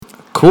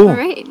Cool. All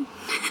right.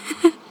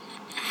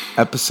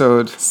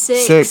 Episode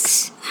 6.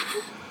 6.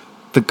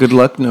 The good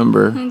luck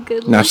number.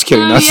 Good No, luck. just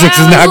kidding. No, Oh, 6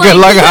 yeah, is not good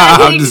luck. I'm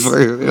thanks. just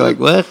you're like,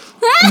 what?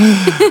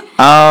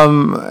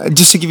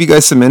 Just to give you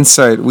guys some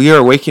insight, we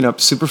are waking up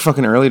super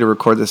fucking early to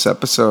record this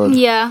episode.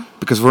 Yeah.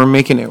 Because we're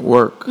making it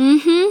work.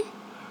 Mm-hmm.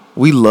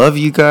 We love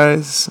you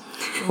guys.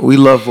 We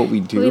love what we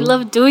do. We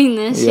love doing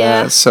this.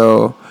 Yeah.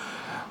 So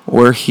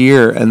we're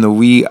here in the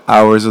wee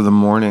hours of the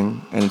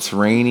morning, and it's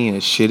rainy and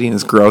it's shitty and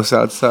it's gross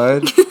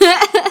outside,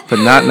 but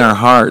not in our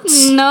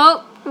hearts.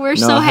 Nope. We're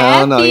so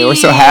happy. No, we're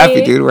so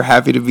happy, dude. We're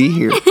happy to be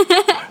here.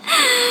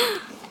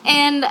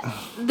 And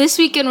this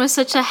weekend was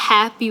such a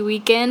happy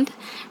weekend.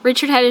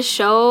 Richard had his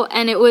show,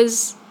 and it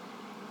was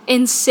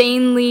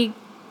insanely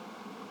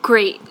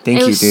great. Thank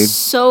you, It was dude.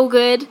 so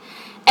good.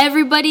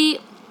 Everybody,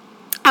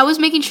 I was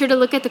making sure to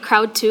look at the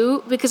crowd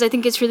too, because I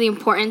think it's really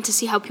important to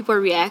see how people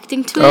are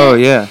reacting to it. Oh,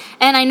 yeah.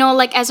 And I know,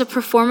 like, as a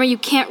performer, you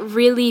can't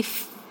really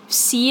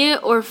see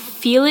it or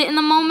feel it in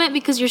the moment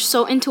because you're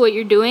so into what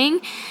you're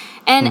doing.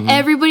 And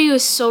everybody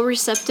was so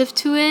receptive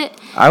to it.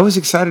 I was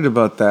excited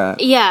about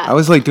that. Yeah. I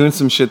was like doing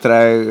some shit that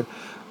I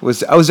was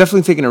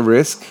definitely taking a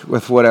risk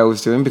with what I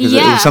was doing because it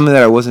Yeah. was something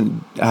that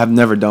I have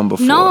never done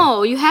before.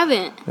 No, you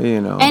haven't. You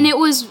know. And it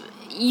was,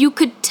 you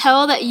could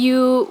tell that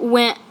you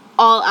went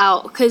all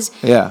out because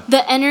Yeah.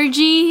 the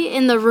energy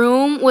in the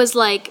room was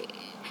like,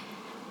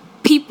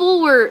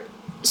 people were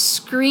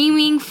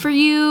screaming for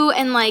you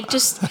and like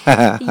just,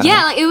 yeah,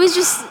 like it was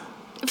just,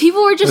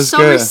 people were It was just so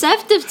good.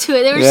 receptive to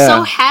it. They were Yeah.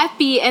 so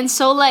happy and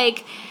so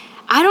like,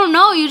 I don't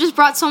know, you just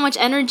brought so much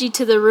energy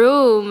to the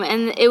room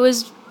and it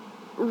was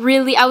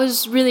really, I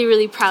was really,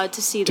 really proud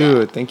to see that.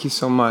 Dude, thank you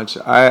so much.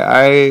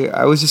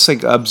 I was just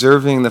like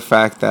observing the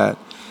fact that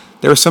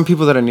there were some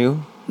people that I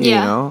knew, you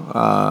Yeah.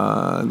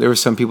 know. There were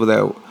some people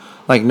that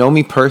like know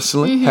me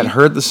personally, had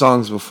heard the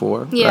songs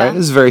before, Yeah. right?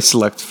 This is a very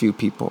select few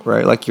people,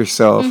 right? Like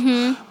yourself,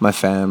 my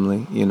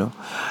family, you know.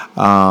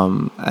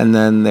 And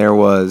then there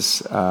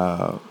was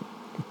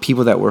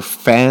people that were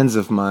fans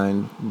of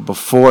mine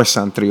before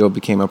San Trio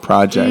became a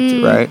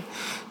project, right?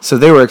 So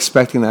they were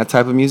expecting that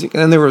type of music.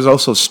 And then there was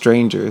also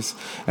strangers.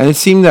 And it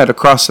seemed that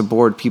across the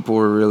board, people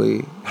were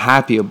really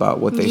happy about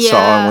what they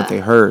saw and what Yeah.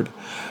 they heard.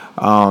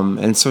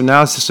 And so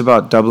now it's just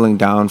about doubling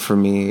down for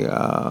me,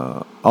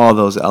 all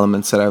those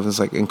elements that I was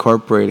like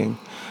incorporating.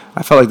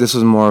 I felt like this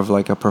was more of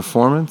like a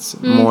performance,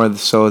 more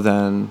so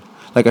than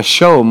like a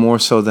show, more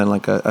so than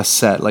like a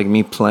set, like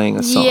me playing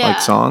a song, Yeah.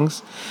 like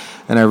songs.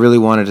 And I really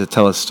wanted to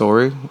tell a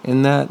story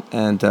in that,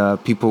 and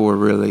people were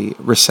really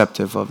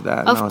receptive of that.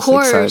 And I Of was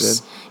course.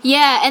 excited.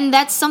 Yeah, and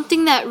that's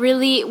something that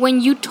really,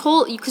 when you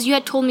told, because you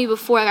had told me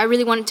before, I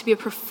really wanted it to be a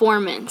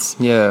performance,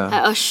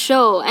 Yeah. a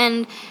show,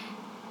 and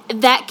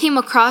that came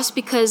across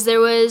because there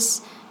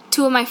was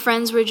two of my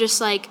friends were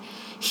just like,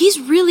 he's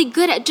really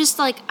good at just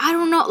like, I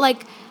don't know,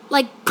 like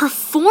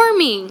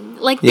performing.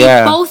 Like they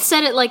Yeah. both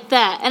said it like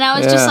that, and I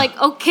was just Yeah.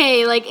 like,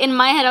 okay, like in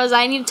my head,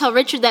 I need to tell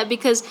Richard that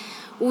because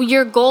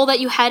your goal that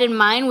you had in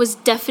mind was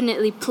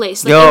definitely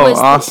placed. Like Yo, it was,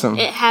 awesome.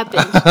 It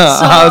happened. So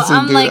Awesome,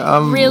 I'm dude. like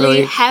I'm really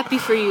really- happy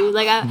for you.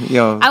 Like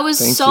Yo, I was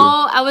thank so,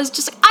 you. I was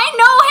just like, I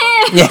know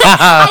him. Yeah.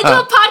 I do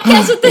a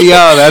podcast with him.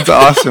 Yo, that's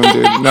awesome,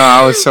 dude. No,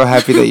 I was so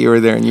happy that you were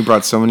there and you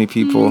brought so many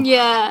people.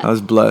 Yeah. I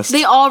was blessed.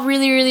 They all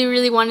really, really,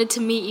 really wanted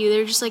to meet you. They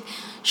were just like,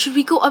 should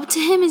we go up to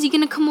him? Is he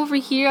gonna come over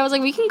here? I was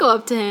like, we can go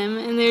up to him,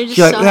 and they were just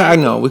You're like, so yeah, I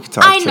happy. know. We could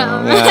talk I to know.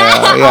 him.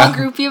 Yeah. All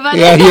groupie about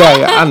yeah, it.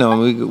 yeah. I know.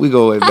 We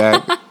go way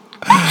back.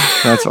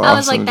 That's awesome. I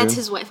was like, that's dude.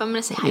 his wife. I'm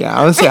gonna say hi. Yeah, to I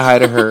her. want to say hi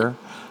to her.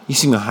 You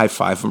see me high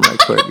five him right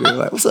quick. You're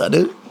like, what's up,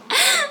 dude?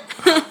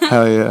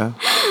 Hell yeah.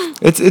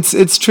 It's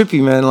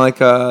trippy, man. Like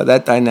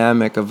that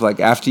dynamic of like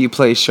after you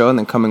play a show and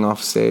then coming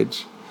off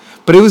stage.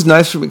 But it was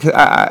nice for me because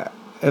I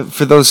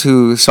for those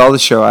who saw the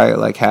show, I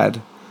like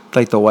had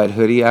like the white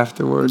hoodie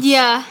afterwards.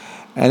 Yeah.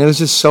 And it was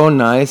just so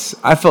nice.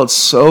 I felt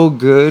so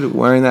good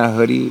wearing that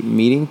hoodie,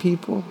 meeting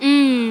people.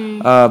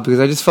 Because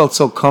I just felt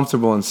so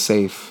comfortable and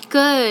safe.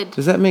 Good.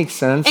 Does that make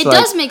sense? It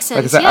does make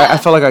sense, 'cause yeah. I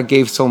felt like I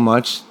gave so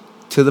much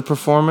to the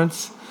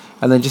performance.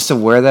 And then just to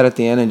wear that at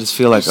the end and just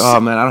feel like, oh,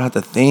 man, I don't have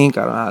to think.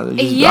 I don't have to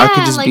just, I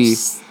could just like, be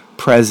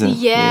present.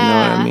 You know what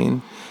yeah. I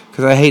mean?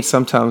 Because I hate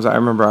sometimes, I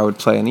remember I would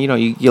play and, you know,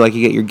 you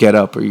get your get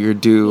up or your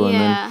due. And Yeah.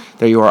 then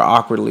there you are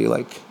awkwardly,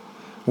 like,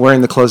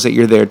 wearing the clothes that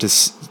you're there to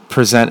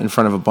present in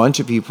front of a bunch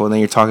of people. And then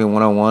you're talking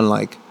one-on-one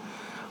like,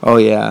 oh,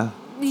 yeah.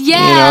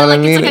 Yeah, You know what like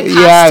I mean? it's like a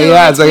costume.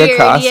 Yeah, it's like a weird.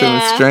 costume. Yeah.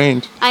 It's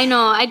strange. I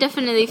know. I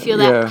definitely feel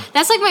that. Yeah.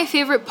 That's like my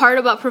favorite part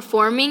about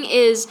performing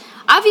is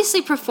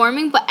obviously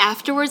performing, but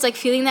afterwards, like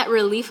feeling that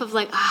relief of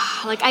like,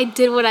 like I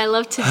did what I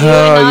love to do, and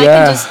now I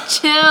yeah. can just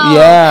chill.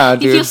 Yeah, You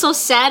feel dude. so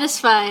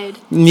satisfied.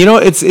 You know,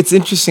 it's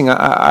interesting.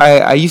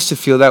 I used to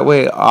feel that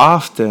way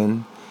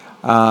often,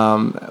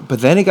 but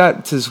then it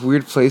got to this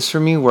weird place for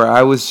me where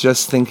I was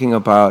just thinking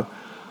about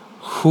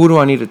who do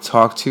I need to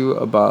talk to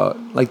about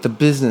like the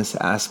business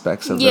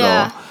aspects of it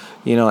Yeah. all.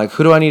 You know, like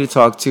who do I need to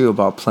talk to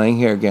about playing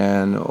here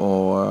again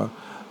or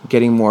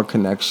getting more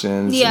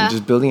connections Yeah. and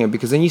just building it,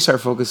 because then you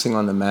start focusing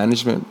on the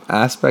management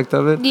aspect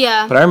of it.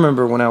 Yeah. But I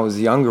remember when I was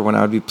younger, when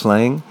I would be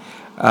playing,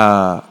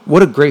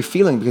 what a great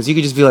feeling, because you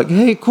could just be like,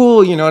 hey,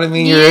 cool, you know what I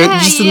mean? You're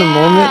just in the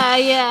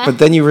moment. Yeah. But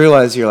then you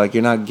realize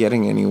you're not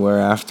getting anywhere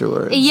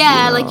afterwards.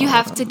 Yeah, you know? like you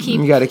have to keep.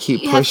 You got to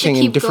keep pushing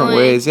in different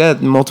ways. Yeah,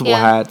 multiple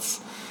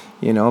hats.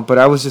 You know, but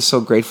I was just so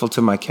grateful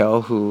to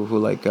Michael who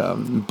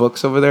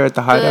books over there at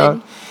the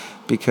Hideout,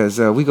 because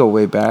we go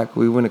way back.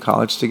 We went to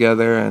college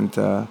together,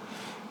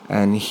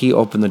 and he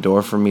opened the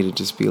door for me to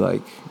just be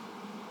like,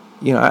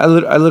 you know, I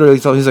literally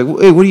told him, he's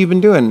like, hey, what have you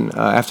been doing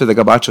after the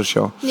Gabacho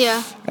show?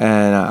 Yeah.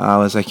 And I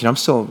was like, you know, I'm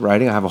still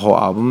writing. I have a whole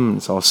album.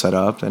 It's all set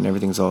up and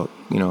everything's all,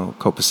 you know,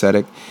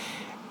 copacetic.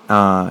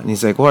 And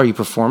he's like, well, are you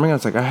performing? I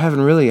was like, I haven't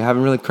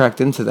really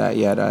cracked into that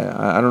yet.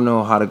 I don't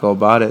know how to go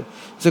about it.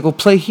 He's like, well,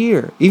 play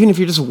here, even if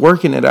you're just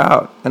working it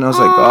out. And I was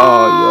like,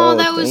 oh,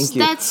 yo, thank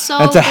you. That's so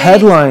and to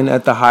headline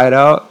at the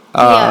Hideout,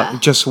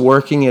 just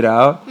working it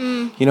out,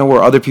 you know,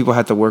 where other people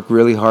had to work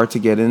really hard to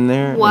get in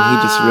there. Wow. And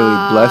he just really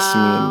blessed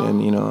me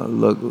and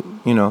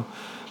you know,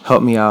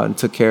 helped me out and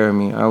took care of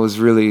me. I was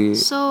really,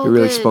 it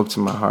really spoke to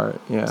my heart.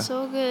 Yeah.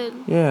 So good.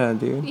 Yeah,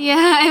 dude.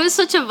 Yeah, it was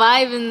such a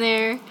vibe in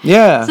there.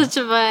 Yeah. Such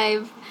a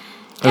vibe.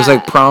 It was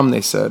like prom,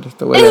 they said.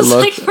 The way it they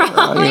looked. Like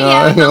prom, you know,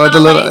 yeah. The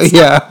little,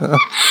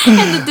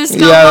 and the disco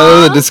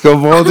ball. The disco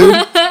ball, dude.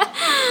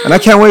 And I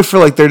can't wait for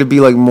like there to be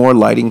like more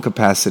lighting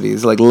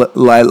capacities, like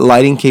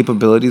lighting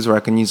capabilities where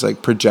I can use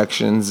like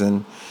projections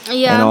and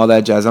all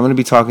that jazz. I'm gonna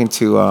be talking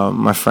to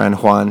my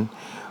friend Juan,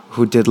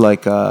 who did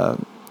like the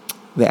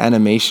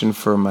animation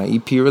for my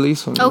EP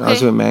release when I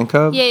was with Man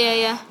Cub.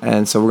 Yeah.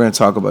 And so we're gonna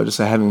talk about just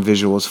having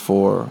visuals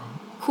for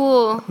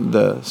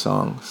the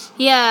songs.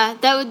 Yeah,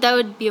 that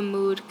would be a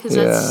mood, cause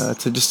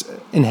to just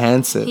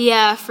enhance it.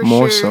 Yeah, for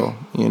more sure.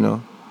 so, you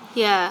know.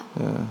 Yeah.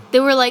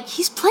 They were like,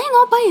 he's playing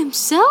all by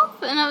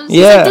himself, and I was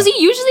like, does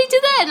he usually do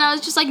that? And I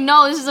was just like,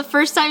 no, this is the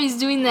first time he's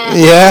doing that.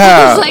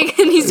 Yeah. Like,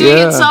 and he's doing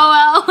it so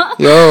well.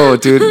 Yo,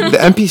 dude, the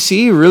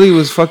MPC really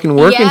was fucking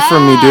working for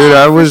me, dude.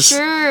 I was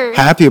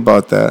happy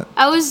about that.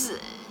 I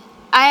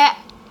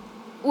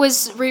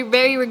was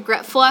very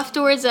regretful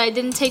afterwards that I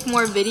didn't take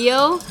more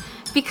video,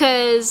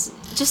 because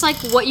just like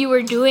what you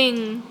were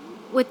doing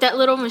with that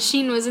little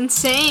machine was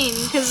insane,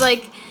 because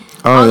like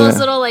all those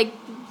little like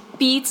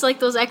beats, like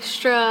those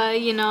extra,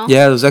 you know,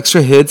 those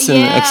extra hits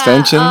and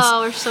extensions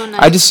were so nice.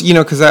 I just, you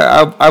know, because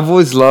I've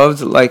always loved,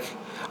 like,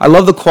 I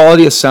love the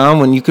quality of sound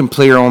when you can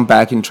play your own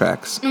backing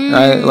tracks,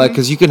 right? Like,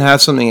 because you can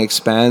have something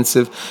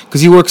expansive,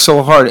 because you work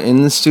so hard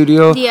in the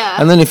studio,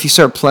 and then if you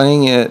start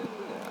playing it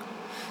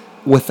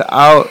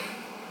without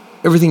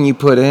everything you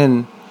put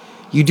in,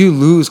 you do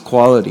lose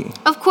quality.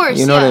 Of course,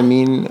 you know what I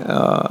mean.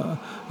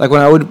 Like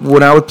when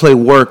I would play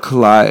Work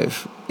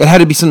live, it had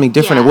to be something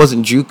different. It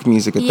wasn't juke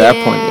music at that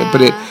point,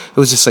 but it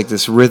was just like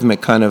this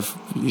rhythmic kind of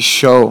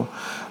show,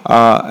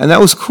 and that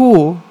was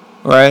cool,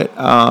 right?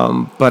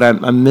 But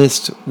I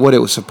missed what it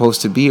was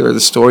supposed to be, or the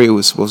story it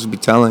was supposed to be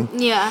telling.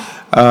 Yeah.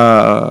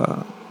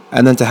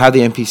 And then to have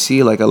the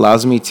MPC like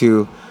allows me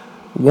to,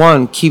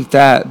 one, keep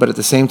that, but at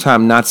the same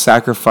time not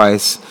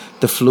sacrifice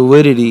the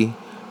fluidity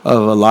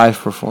of a live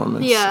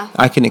performance. Yeah.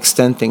 I can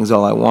extend things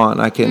all I want.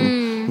 I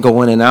can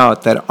go in and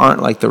out that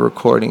aren't like the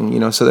recording, you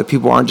know, so that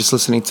people aren't just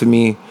listening to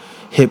me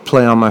hit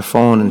play on my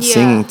phone and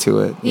singing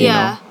to it, you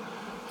know.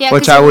 Yeah,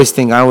 which I always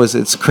think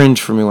it's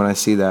cringe for me when I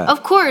see that.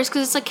 Of course,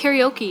 because it's like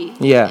karaoke.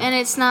 Yeah. And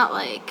it's not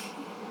like,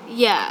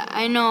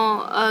 I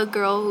know a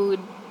girl who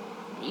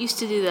used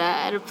to do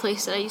that at a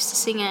place that I used to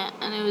sing at,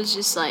 and it was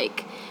just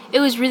like, it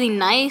was really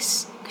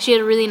nice, because she had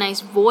a really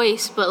nice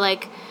voice, but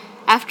like,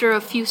 after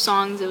a few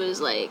songs, it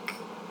was like,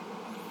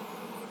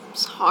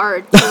 it's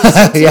hard to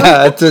listen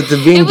to. to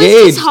be engaged.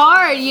 It was just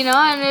hard, you know,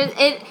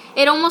 and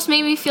it almost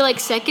made me feel like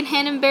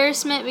secondhand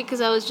embarrassment,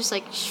 because I was just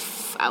like,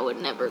 I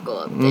would never go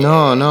up there.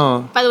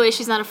 No. By the way,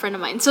 she's not a friend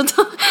of mine, so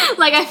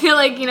like I feel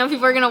like, you know,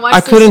 people are gonna watch.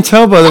 I couldn't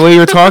tell by the way you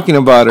were talking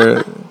about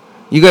her.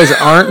 You guys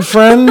aren't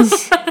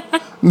friends?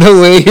 The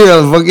way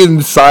you're fucking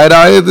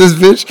side-eye at this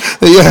bitch.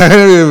 Yeah,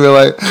 I'm be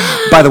like,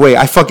 by the way,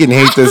 I fucking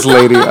hate this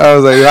lady. I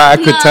was like, I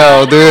could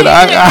tell, dude.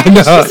 I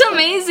know. She's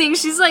amazing.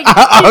 She's like,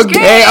 okay.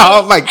 Great.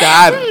 Oh my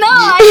god.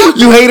 No,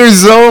 you hate her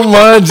so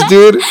much,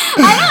 dude.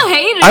 I don't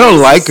hate her. I don't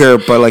like her,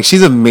 but like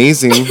she's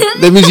amazing.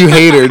 That means you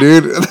hate her,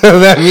 dude.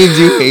 That means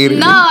you hate her.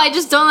 No, I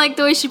just don't like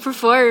the way she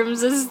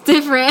performs. It's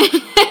different.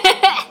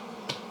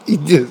 You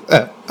just,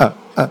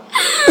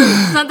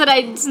 It's not that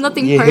it's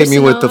nothing you personal. hit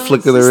me with the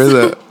flick of the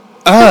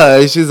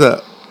wrist. She's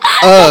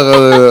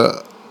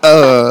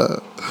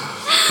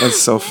That's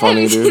so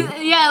funny, dude.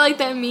 Yeah, like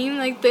that meme,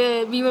 like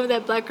the meme of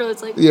that black girl.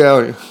 It's like,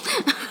 yeah.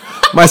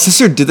 My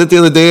sister did that the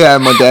other day at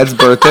my dad's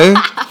birthday.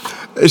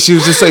 She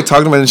was just like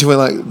talking about it, and she went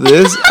like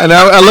this, and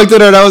I looked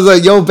at her and I was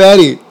like, "Yo,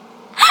 Betty,"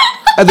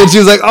 and then she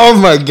was like, "Oh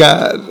my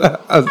god!"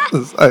 I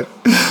was like,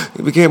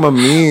 it became a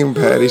meme,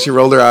 Patty. She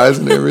rolled her eyes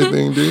and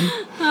everything, dude.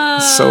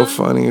 It's so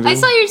funny, dude. I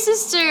saw your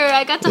sister.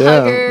 I got to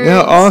hug her.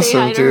 Yeah, awesome, say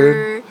hi to dude.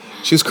 her.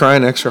 She was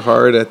crying extra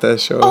hard at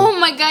that show. Oh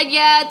my god,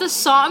 yeah, the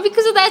song,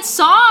 because of that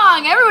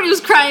song. Everybody was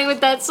crying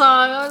with that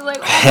song. I was like,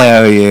 oh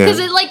hell yeah.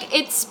 Because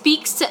it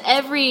speaks to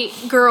every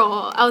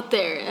girl out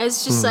there.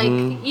 It's just like,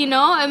 you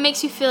know, it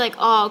makes you feel like,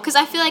 oh, because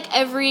I feel like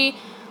every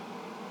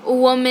a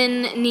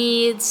woman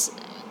needs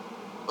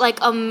like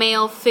a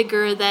male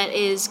figure that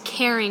is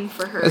caring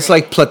for her. It's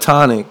like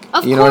platonic.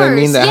 Of you know what I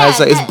mean? course, That yeah, has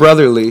like, it's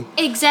brotherly.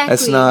 Exactly.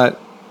 That's not.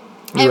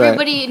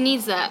 Everybody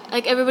needs that.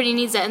 Like, everybody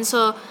needs that. And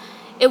so,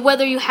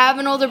 whether you have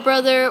an older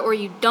brother or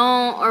you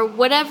don't, or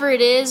whatever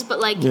it is, but,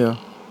 like,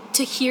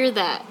 to hear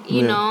that,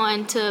 you know,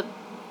 and to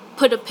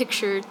put a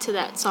picture to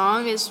that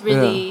song is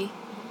really,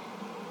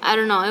 I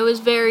don't know, it was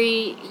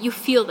very, you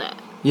feel that.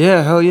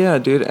 Yeah, hell yeah,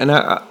 dude. And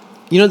I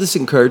you know, this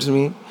encouraged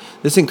me.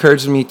 This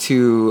encouraged me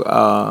to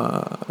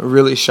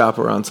really shop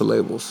around to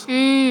labels.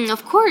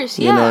 Of course,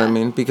 yeah. You know what I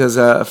mean? Because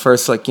at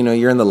first, like, you know,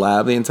 you're in the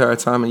lab the entire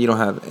time and you don't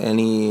have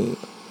any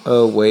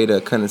way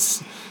to kind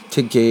of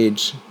to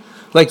gauge.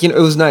 Like, you know,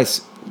 it was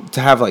nice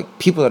to have, like,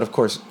 people that, of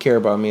course, care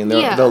about me and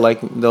they'll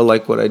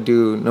like what I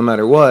do no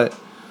matter what.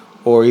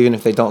 Or even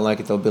if they don't like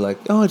it, they'll be like,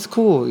 oh, it's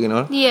cool, you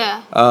know?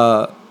 Yeah.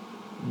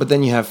 But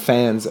then you have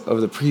fans of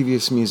the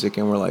previous music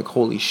and we're like,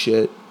 holy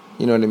shit.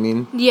 You know what I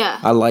mean? Yeah.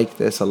 I like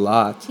this a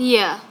lot.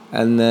 Yeah.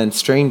 And then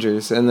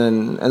strangers, and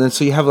then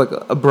so you have like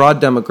a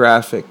broad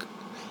demographic,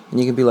 and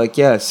you can be like,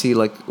 yeah, see,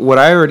 like what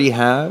I already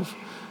have,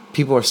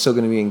 people are still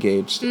going to be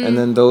engaged, and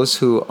then those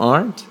who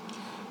aren't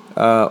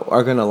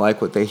are going to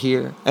like what they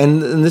hear.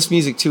 And this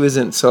music too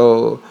isn't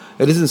so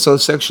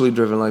sexually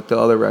driven like the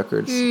other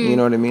records. You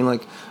know what I mean?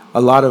 Like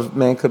a lot of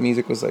Man Cub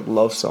music was like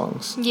love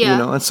songs. Yeah. You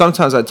know, and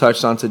sometimes I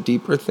touched onto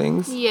deeper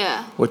things.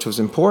 Yeah. Which was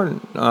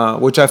important,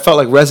 which I felt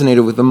like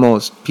resonated with the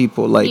most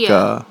people. Like,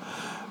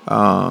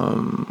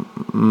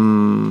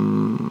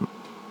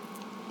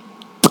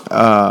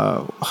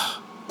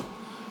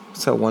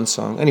 what's that one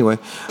song? Anyway,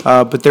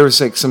 but there was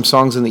like some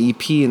songs in the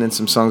EP and then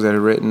some songs that I had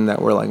written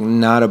that were like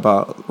not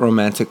about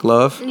romantic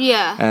love.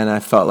 Yeah. And I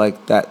felt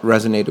like that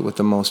resonated with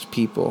the most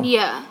people.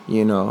 Yeah.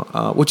 You know,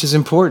 which is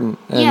important.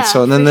 And yeah,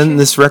 so then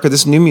this record,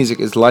 this new music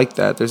is like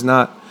that. There's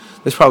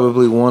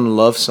probably one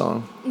love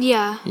song.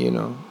 Yeah. You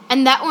know.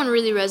 And that one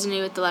really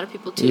resonated with a lot of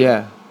people too.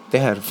 Yeah. They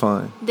had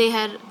fun. They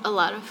had a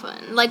lot of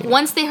fun. Like,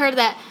 once they heard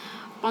that,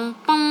 bum,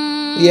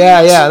 bum,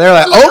 yeah, they're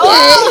like,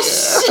 oh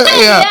shit,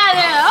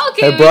 yeah,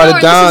 okay, it brought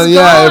it down,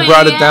 it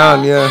brought it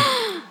down, yeah.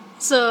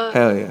 So,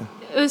 hell yeah,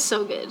 it was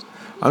so good.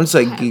 I'm just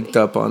like geeked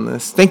up on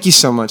this. Thank you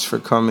so much for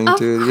coming,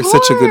 dude. You're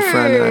such a good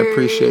friend, and I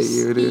appreciate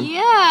you, dude.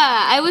 Yeah,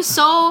 I was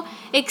so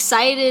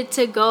excited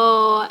to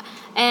go,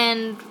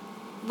 and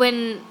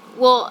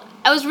I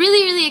was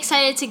really, really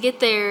excited to get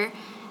there,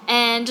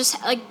 and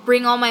just like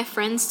bring all my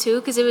friends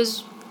too, because it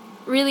was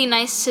really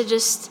nice to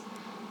just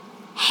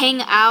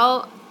hang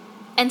out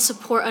and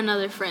support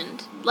another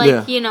friend,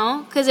 like, you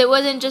know, because it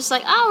wasn't just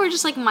like, oh, we're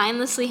just like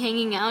mindlessly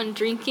hanging out and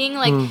drinking.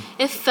 Like,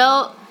 it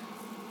felt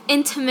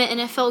intimate and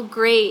it felt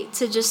great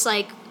to just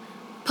like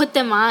put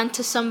them on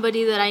to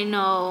somebody that I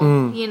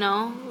know. You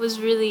know,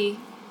 was really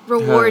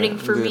rewarding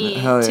for me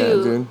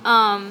too.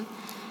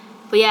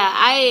 But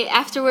yeah,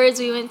 afterwards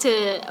we went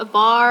to a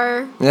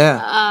bar.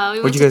 Yeah.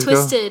 We went to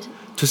Twisted.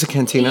 Twisted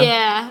Cantina?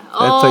 Yeah.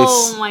 That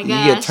place, my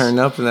gosh. You get turned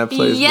up in that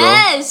place,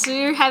 yes,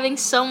 we were having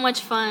so much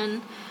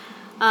fun.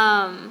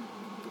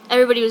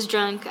 Everybody was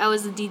drunk. I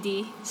was the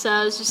DD, so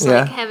I was just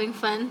like having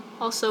fun,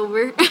 all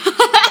sober.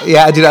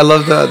 Yeah, dude, I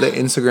love the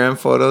Instagram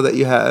photo that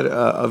you had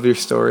of your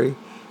story.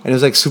 And it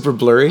was like super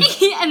blurry.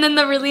 And then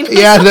the really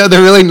nice the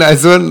really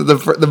nice one.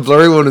 The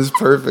blurry one is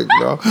perfect,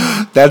 bro.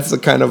 That's the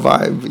kind of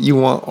vibe you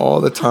want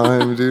all the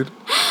time, dude.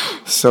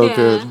 So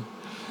good.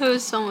 It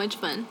was so much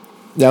fun.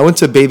 Yeah, I went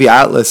to Baby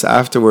Atlas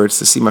afterwards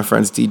to see my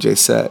friend's DJ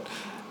set.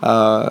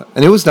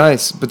 And it was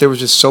nice, but there was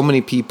just so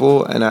many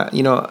people. And,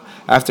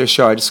 after a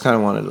show, I just kind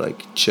of wanted to,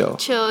 like, chill.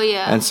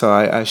 Yeah. And so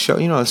I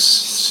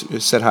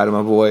said hi to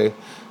my boy.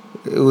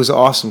 It was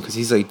awesome because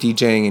he's, like,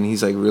 DJing and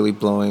he's, like, really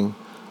blowing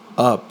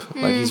up.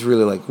 Like, he's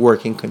really, like,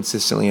 working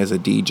consistently as a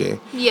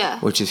DJ. Yeah.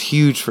 Which is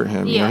huge for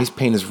him. Yeah. You know, he's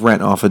paying his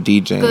rent off of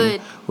DJing.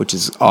 Good. Which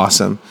is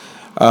awesome.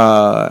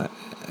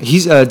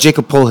 He's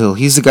Jacob Polhill.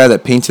 He's the guy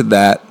that painted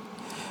that.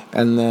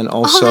 And then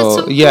also, that's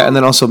so cool. and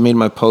then also made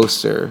my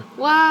poster.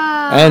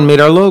 Wow. And made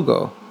our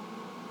logo.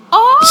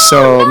 Oh,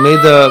 so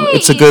nice.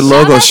 It's a good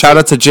logo. Shout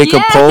out to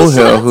Jacob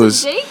Polhill,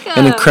 who's Jacob.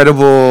 an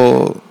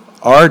incredible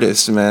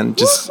artist, man.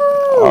 Just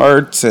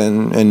art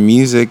and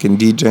music and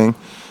DJing.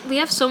 We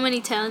have so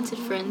many talented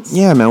friends.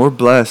 Yeah, man, we're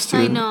blessed,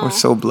 dude. I know. We're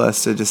so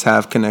blessed to just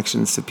have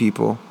connections to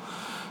people.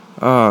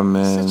 Oh,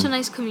 man. Such a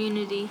nice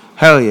community.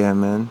 Hell yeah,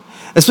 man.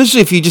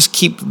 Especially if you just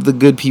keep the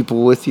good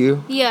people with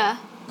you. Yeah.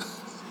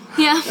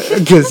 Yeah.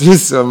 Because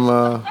there's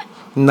some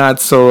not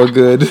so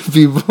good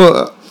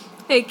people.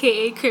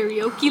 AKA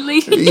karaoke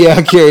lady.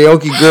 Yeah,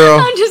 karaoke girl.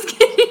 I'm just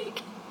kidding.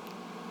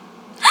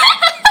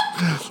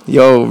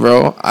 Yo,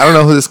 bro, I don't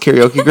know who this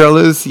karaoke girl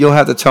is. You'll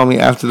have to tell me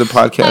after the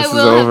podcast is over.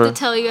 I will have to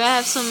tell you.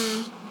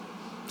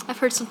 I've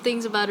heard some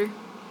things about her.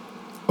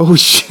 Oh,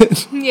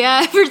 shit.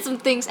 Yeah, I've heard some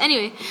things.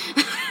 Anyway.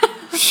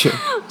 Shit.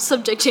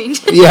 Subject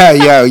change.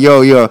 Yeah,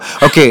 yo.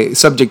 Okay,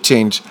 subject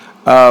change.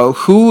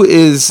 Who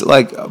is,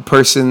 like, a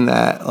person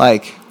that,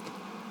 like,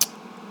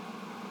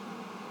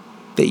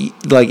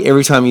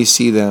 every time you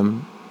see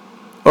them,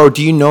 or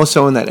do you know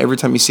someone that every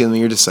time you see them,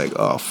 you're just like,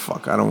 oh,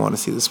 fuck, I don't want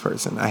to see this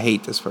person. I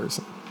hate this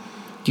person.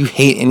 Do you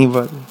hate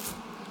anybody?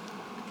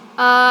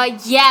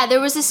 Yeah, there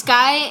was this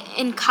guy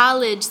in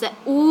college that,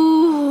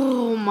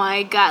 oh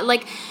my god,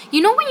 like,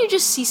 you know when you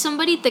just see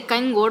somebody te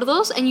caen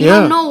gordos and you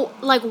don't know,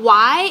 like,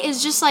 why?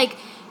 It's just like,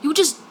 you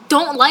just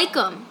don't like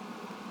them,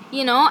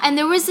 you know? And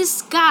there was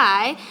this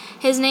guy,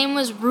 his name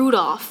was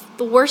Rudolph,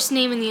 the worst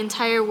name in the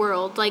entire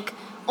world, like,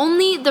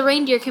 only the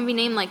reindeer can be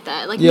named like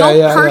that. Like,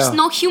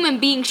 no human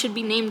being should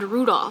be named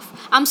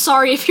Rudolph. I'm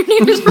sorry if your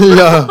name is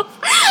Rudolph.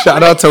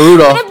 Shout out to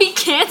Rudolph. I'm gonna be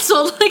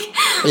canceled, like,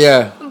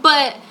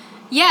 but...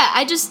 Yeah,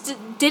 I just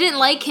didn't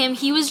like him.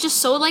 He was just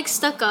so, like,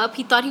 stuck up.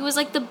 He thought he was,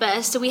 like, the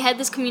best. So we had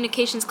this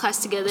communications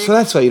class together. So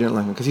that's why you didn't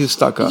like him, because he was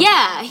stuck up.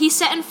 Yeah, he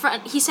sat in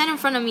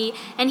front of me,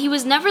 and he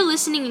was never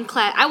listening in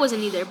class. I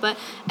wasn't either, but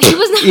he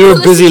was never You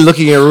were busy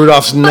looking at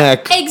Rudolph's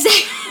neck.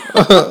 Exactly.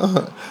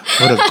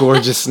 What a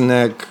gorgeous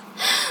neck.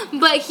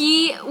 But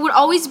he would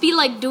always be,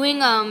 like, doing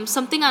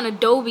something on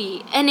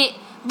Adobe, and it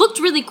looked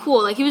really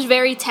cool. Like, he was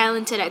very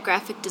talented at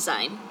graphic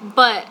design.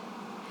 But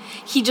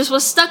he just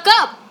was stuck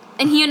up.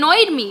 And he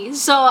annoyed me,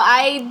 so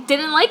I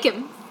didn't like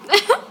him.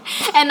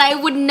 And I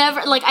would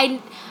never, like,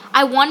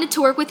 I wanted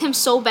to work with him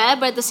so bad,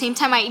 but at the same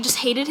time, I just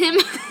hated him.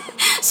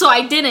 So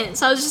I didn't.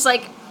 So I was just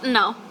like,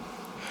 no.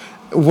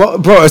 Well,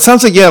 bro, it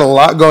sounds like you had a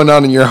lot going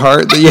on in your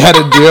heart that you had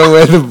to deal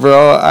with,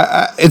 bro.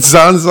 It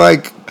sounds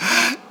like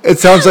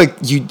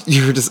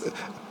you were just...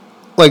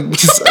 Like,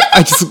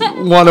 I just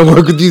want to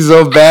work with you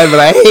so bad, but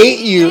I hate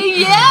you.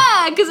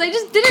 Yeah, because I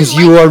just didn't. Because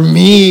you are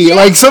me,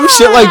 like some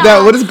shit like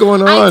that. What is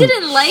going on? I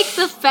didn't like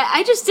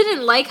I just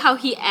didn't like how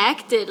he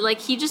acted. Like,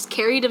 he just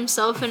carried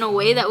himself in a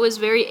way that was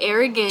very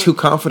arrogant. Too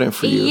confident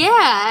for you. Yeah,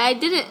 I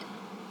didn't.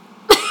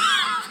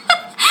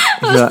 I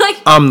was like,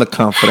 I'm the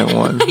confident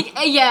one.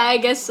 Yeah, I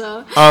guess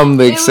so. I'm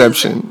the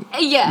exception.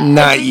 Yeah,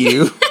 not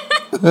you.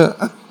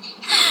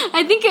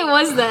 I think it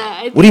was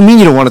that. What do you mean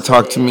you don't want to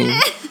talk to me?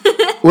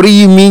 What do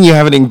you mean you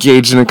haven't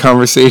engaged in a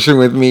conversation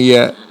with me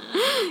yet?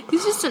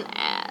 He's just an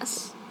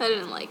ass. I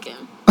didn't like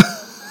him.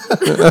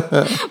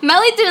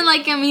 Melly didn't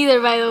like him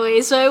either, by the way,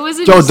 so it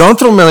wasn't. Yo, don't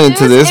throw Melly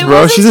into this,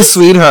 bro. She's a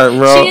sweetheart,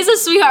 bro. She is a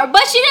sweetheart,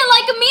 but she didn't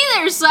like him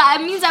either, so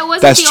that means I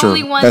wasn't the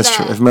only one. That's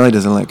true. If Melly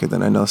doesn't like it,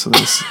 then I know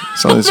something's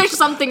there's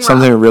something wrong.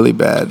 Something really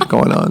bad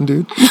going on,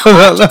 dude.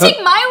 Why don't you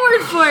take my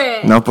word for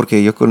it? No, porque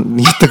yo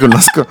te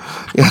conozco.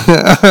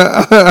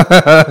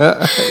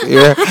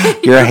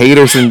 You're a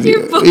hater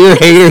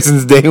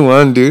since day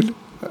one, dude.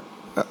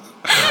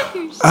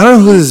 I don't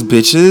know who this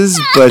bitch is,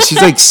 but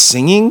she's like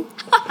singing.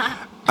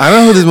 I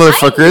don't know who this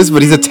motherfucker is,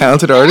 but he's a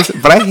talented artist.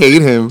 But I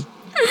hate him.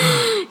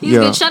 He's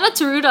good. Shout out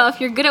to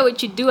Rudolph. You're good at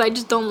what you do. I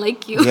just don't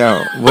like you.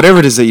 Yeah, whatever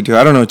it is that you do,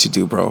 I don't know what you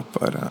do, bro.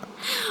 But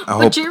I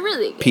hope you're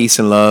really good. Peace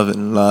and love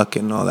and luck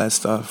and all that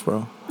stuff,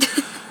 bro.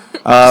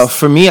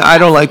 For me, I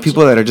don't like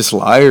people that are just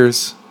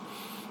liars.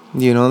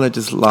 You know, that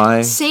just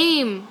lie.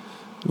 Same.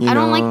 I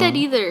don't like that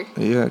either.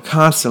 Yeah,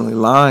 constantly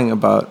lying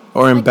about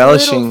or like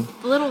embellishing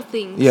little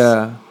things.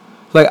 Yeah,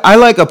 like I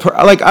like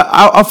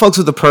I'll fucks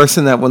with the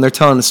person that when they're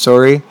telling a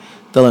story,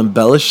 they'll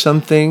embellish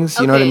some things.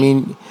 You know what I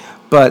mean?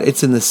 But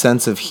it's in the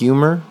sense of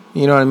humor.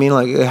 You know what I mean?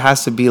 Like it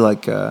has to be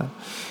like,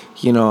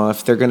 you know,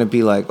 if they're gonna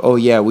be like, oh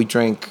yeah, we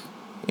drank.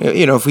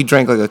 You know, if we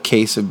drank like a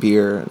case of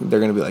beer, they're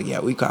gonna be like,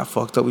 yeah, we got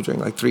fucked up. We drank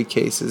like 3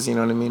 cases. You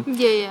know what I mean?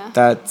 Yeah.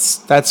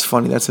 That's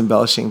funny. That's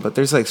embellishing. But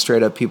there's like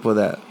straight up people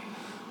that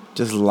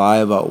just lie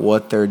about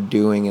what they're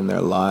doing in their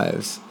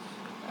lives.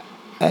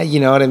 You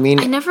know what I mean?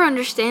 I never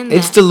understand that.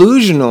 It's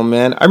delusional,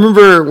 man. I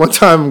remember one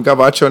time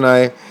Gabacho and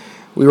I,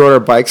 we rode our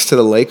bikes to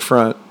the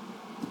lakefront.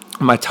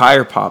 My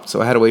tire popped,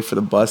 so I had to wait for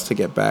the bus to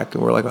get back,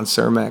 and we're like on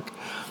Cermak,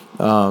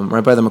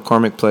 right by the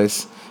McCormick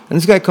place. And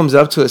this guy comes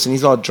up to us, and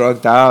he's all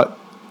drugged out,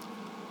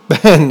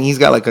 and he's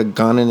got like a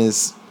gun in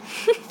his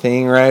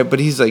thing, right? But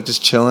he's like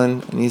just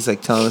chilling, and he's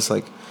like telling us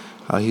like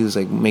how he was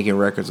like making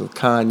records with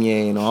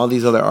Kanye and all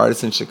these other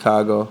artists in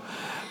Chicago,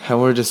 and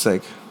we're just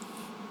like,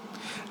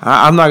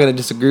 I'm not gonna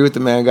disagree with the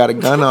man. Got a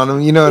gun on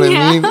him, you know what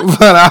I mean?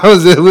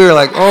 But we were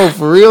like, oh,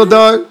 for real,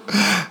 dog?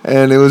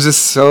 And it was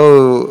just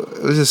so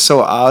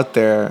out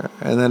there.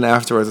 And then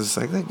afterwards, it's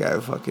like, that guy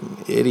a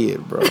fucking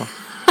idiot, bro.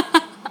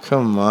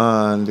 Come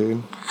on,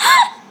 dude.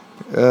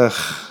 Ugh.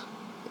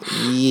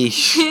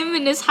 Yeesh. Him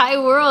in his high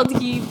world,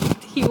 he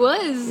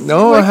was.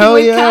 No, hell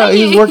yeah,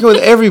 he's working with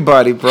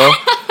everybody, bro.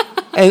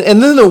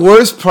 and then the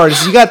worst part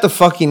is you got the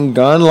fucking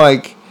gun,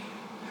 like.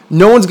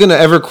 No one's gonna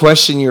ever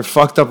question your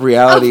fucked up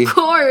reality. Of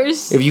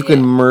course. If you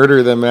can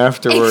murder them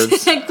afterwards.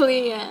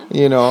 Exactly, yeah.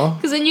 You know?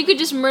 Because then you could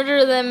just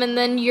murder them and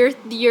then your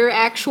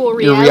actual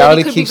reality Your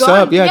reality could keeps be gone.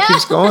 up. Yeah, it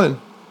keeps going.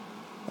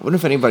 I wonder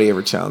if anybody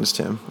ever challenged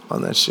him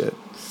on that shit.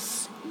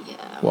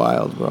 Yeah.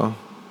 Wild, bro.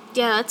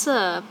 Yeah, that's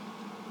a...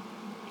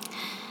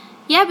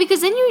 Yeah, because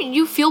then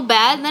you feel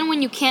bad then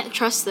when you can't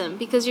trust them.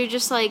 Because you're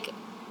just like,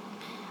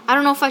 I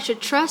don't know if I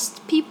should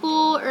trust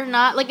people or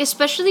not. Like,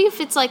 especially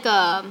if it's like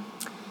a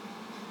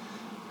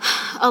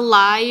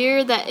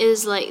liar that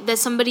is like that's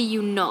somebody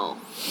you know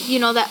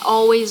that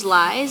always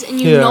lies,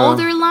 and you know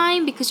they're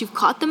lying because you've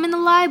caught them in the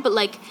lie, but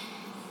like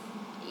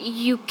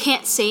you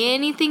can't say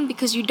anything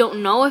because you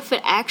don't know if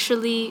it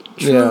actually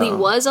truly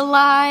was a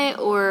lie,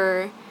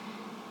 or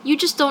you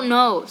just don't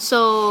know.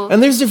 So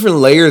And there's different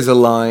layers of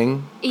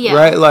lying. Yeah.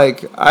 Right?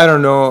 Like, I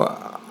don't know.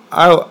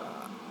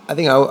 I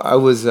think I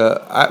was,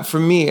 for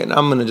me, and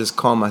I'm going to just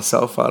call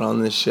myself out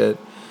on this shit.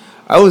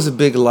 I was a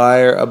big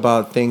liar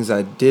about things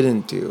I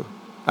didn't do.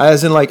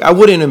 As in, like, I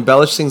wouldn't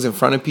embellish things in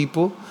front of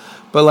people.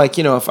 But, like,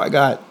 you know, if I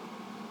got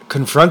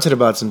confronted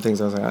about some things,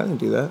 I was like, I didn't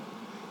do that.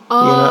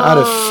 Oh. You know, out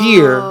of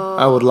fear,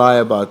 I would lie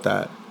about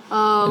that.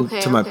 Oh,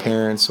 okay. To my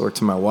parents or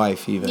to my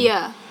wife, even.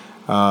 Yeah.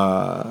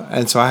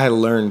 And so I had to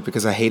learn,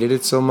 because I hated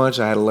it so much,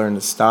 I had to learn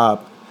to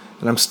stop.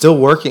 And I'm still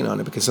working on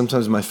it, because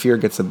sometimes my fear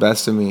gets the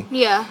best of me.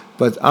 Yeah.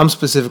 But I'm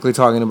specifically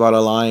talking about a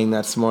lying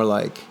that's more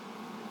like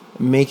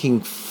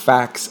making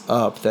facts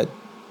up that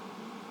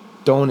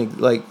don't,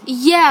 like...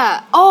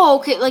 Yeah. Oh,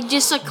 okay. Like,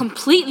 just, like,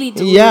 completely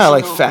delusional. Yeah,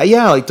 like,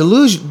 like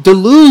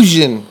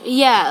delusion.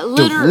 Yeah,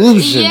 literally.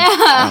 Delusion. Yeah.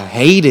 I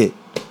hate it.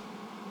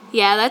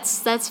 Yeah,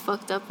 that's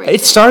fucked up right It there.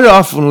 started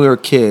off when we were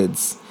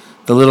kids.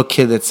 The little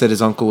kid that said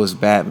his uncle was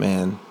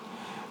Batman.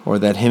 Or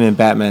that him and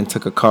Batman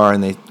took a car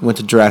and they went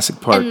to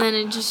Jurassic Park. And then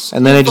it just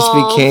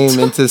evolved. Became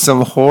into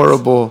some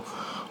horrible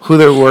who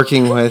they're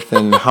working with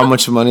and how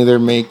much money they're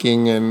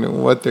making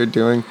and what they're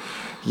doing,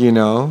 you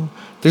know.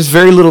 There's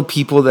very little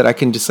people that I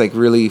can just like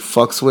really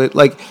fucks with.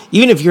 Like,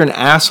 even if you're an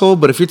asshole,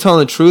 but if you're telling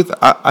the truth,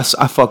 I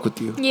fuck with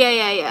you.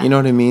 Yeah. You know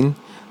what I mean?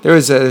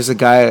 There's a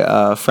guy,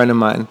 a friend of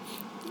mine,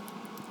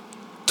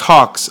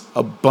 talks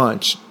a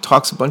bunch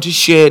of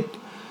shit,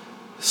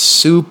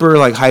 super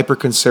like hyper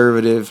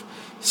conservative,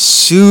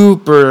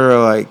 super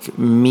like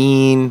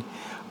mean,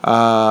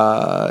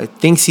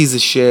 thinks he's a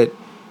shit,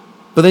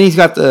 but then he's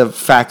got the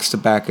facts to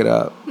back it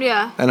up.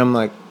 Yeah. And I'm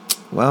like,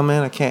 well,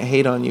 man, I can't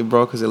hate on you,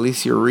 bro, because at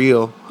least you're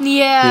real.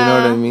 Yeah. You know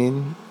what I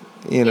mean?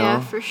 You know. Yeah,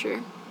 for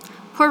sure.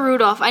 Poor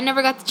Rudolph. I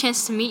never got the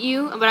chance to meet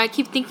you, but I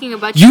keep thinking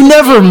about you. You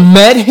never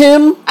met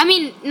him? I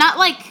mean, not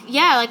like,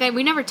 yeah, like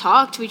we never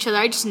talked to each other.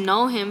 I just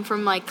know him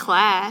from like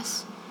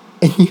class.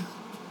 And you...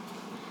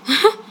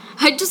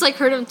 I just like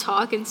heard him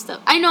talk and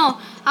stuff. I know.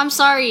 I'm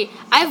sorry.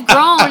 I've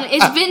grown.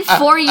 It's been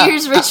 4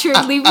 years,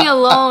 Richard. Leave me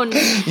alone.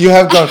 You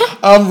have grown.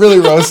 I'm really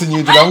roasting you,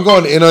 dude. I'm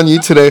going in on you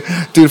today.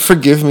 Dude,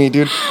 forgive me,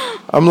 dude.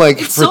 I'm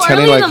like it's so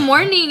pretending early like... in the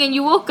morning and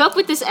you woke up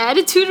with this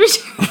attitude,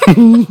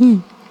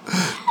 Richard.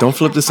 Don't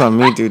flip this on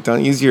me, dude.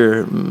 Don't use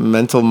your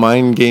mental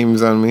mind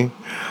games on me.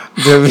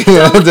 To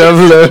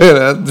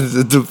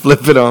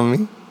flip it on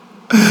me.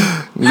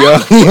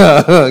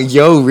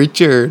 Yo,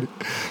 Richard.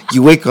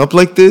 You wake up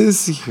like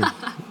this? You're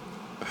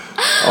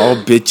all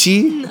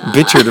bitchy? Nah.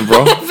 Bitched,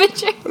 bro.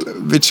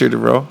 Bitched,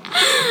 bro.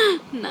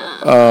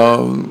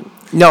 Nah.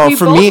 No, we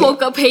for both me...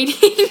 woke up hating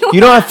you.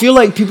 You know, I feel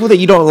like people that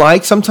you don't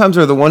like sometimes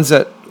are the ones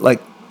that,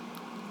 like,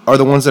 are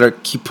the ones that are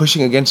keep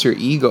pushing against your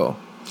ego.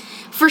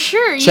 For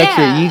sure, Check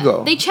your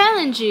ego. They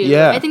challenge you.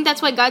 Yeah. I think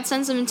that's why God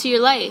sends them into your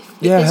life.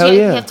 Yeah, Because hell you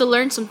yeah. have to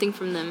learn something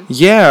from them.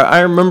 Yeah, I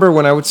remember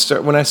when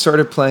I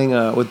started playing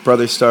with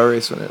Brother Star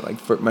Race,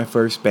 for my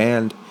first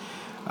band.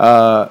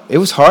 It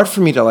was hard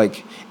for me to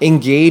like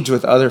engage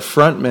with other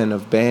frontmen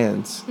of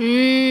bands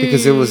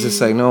because it was just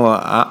like, no,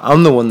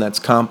 I'm the one that's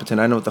competent.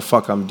 I know what the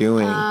fuck I'm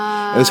doing.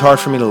 It was hard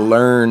for me to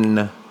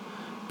learn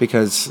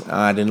because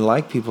I didn't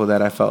like people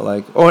that I felt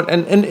like. Oh,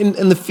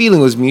 and the feeling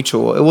was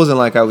mutual. It wasn't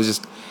like I was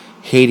just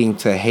hating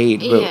to hate,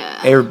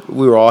 but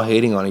we were all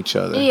hating on each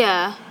other.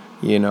 Yeah.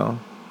 You know.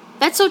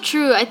 That's so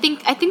true. I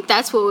think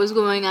that's what was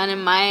going on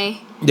in my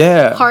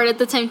heart at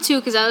the time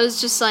too, because I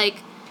was just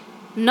like,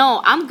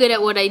 no, I'm good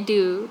at what I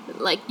do.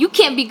 Like, you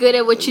can't be good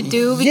at what you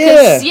do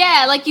because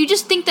like you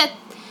just think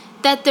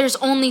that there's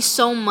only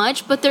so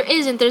much, but there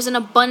isn't. There's an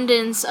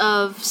abundance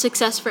of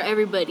success for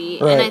everybody.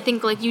 Right. And I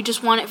think like you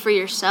just want it for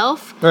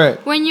yourself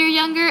when you're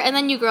younger, and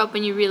then you grow up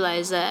and you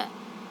realize that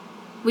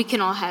we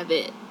can all have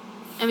it.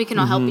 And we can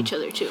all help each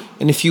other, too.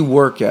 And if you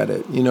work at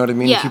it, you know what I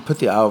mean? Yeah. If you put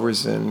the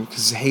hours in,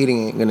 because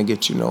hating ain't going to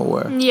get you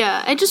nowhere.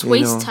 Yeah, it just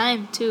wastes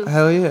time, too.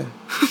 Hell yeah.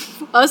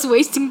 Us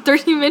wasting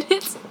 30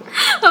 minutes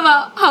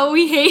about how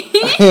we hate.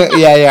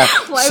 Yeah.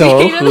 Why so,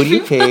 we hate who do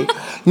you hate?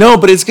 No,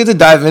 but it's good to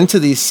dive into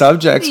these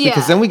subjects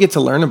because then we get to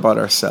learn about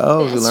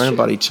ourselves. That's we learn true.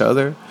 about each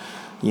other.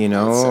 You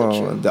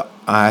know, So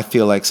I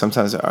feel like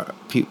sometimes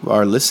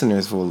our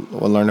listeners will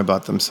learn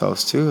about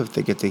themselves, too, if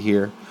they get to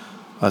hear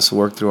us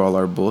work through all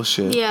our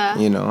bullshit. Yeah.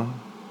 You know?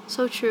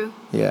 So true.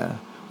 Yeah.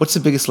 What's the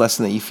biggest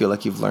lesson that you feel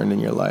like you've learned in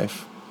your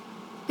life?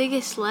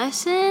 Biggest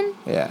lesson?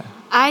 Yeah.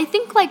 I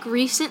think, like,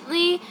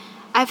 recently,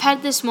 I've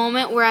had this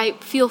moment where I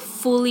feel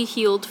fully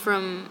healed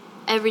from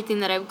everything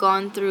that I've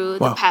gone through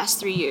the past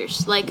 3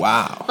 years. Like,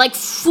 like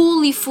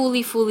fully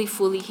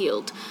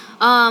healed.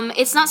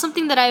 It's not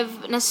something that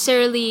I've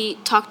necessarily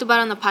talked about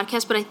on the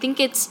podcast, but I think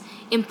it's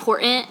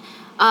important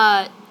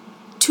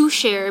to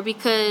share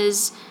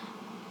because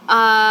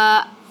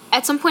at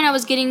some point I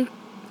was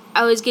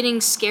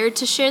getting scared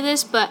to share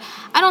this, but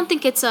I don't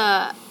think it's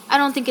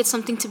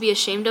something to be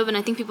ashamed of, and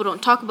I think people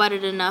don't talk about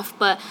it enough.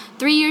 But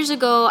 3 years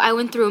ago, I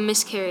went through a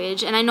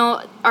miscarriage, and I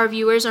know our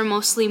viewers are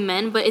mostly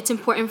men, but it's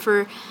important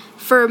for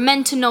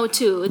men to know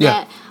too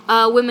that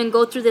women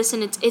go through this,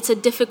 and it's a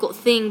difficult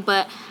thing.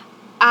 But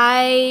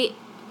I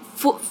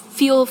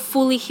feel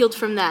fully healed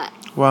from that.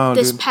 Wow,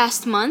 this dude.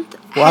 past month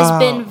Wow. has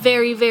been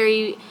very,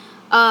 very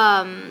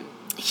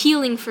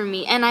healing for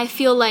me. And I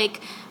feel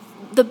like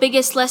the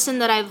biggest lesson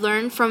that I've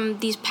learned from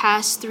these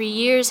past 3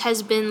 years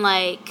has been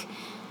like,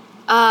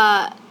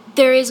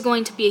 there is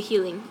going to be a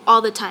healing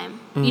all the time.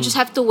 You just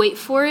have to wait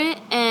for it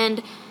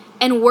and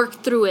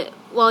work through it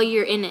while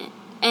you're in it.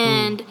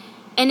 And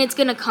it's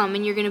gonna come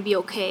and you're gonna be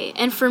okay.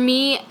 And for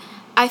me,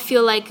 I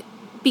feel like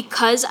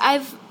because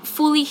I've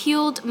fully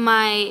healed,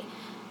 my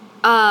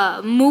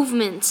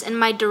movements and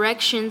my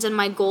directions and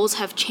my goals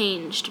have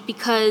changed.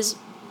 Because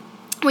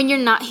when you're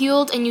not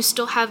healed and you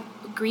still have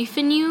grief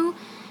in you,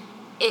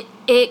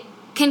 it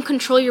can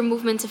control your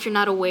movements if you're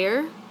not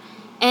aware,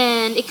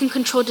 and it can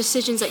control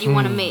decisions that you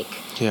want to make.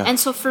 Yeah. And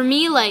so for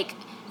me, like,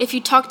 if you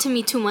talked to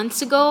me 2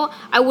 months ago,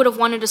 I would have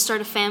wanted to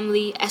start a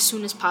family as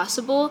soon as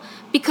possible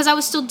because I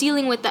was still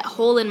dealing with that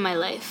hole in my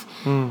life.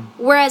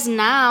 Whereas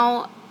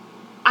now,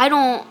 I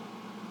don't.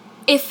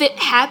 If it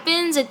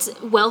happens, it's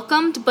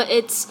welcomed, but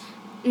it's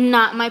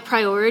not my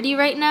priority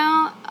right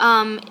now.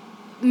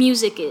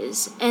 Music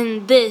is,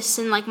 and this,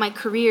 and like my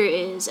career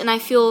is, and I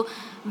feel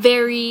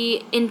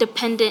very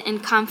independent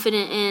and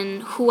confident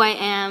in who I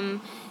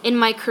am in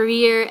my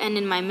career and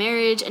in my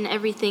marriage and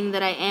everything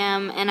that I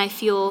am, and I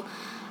feel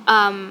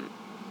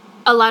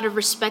a lot of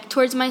respect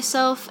towards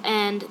myself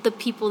and the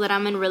people that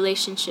I'm in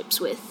relationships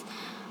with.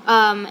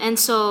 And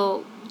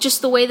so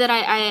just the way that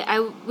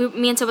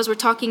me and Sebas were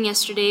talking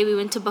yesterday, we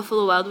went to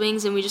Buffalo Wild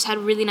Wings and we just had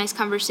a really nice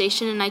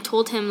conversation, and I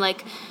told him,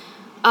 like,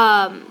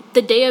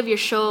 the day of your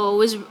show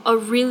was a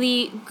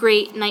really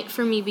great night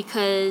for me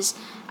because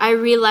I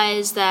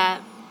realized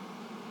that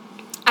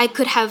I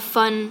could have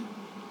fun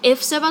if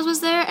Sebas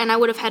was there, and I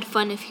would have had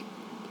fun if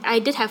I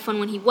did have fun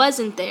when he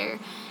wasn't there.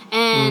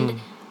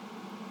 And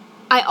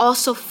I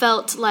also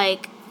felt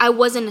like I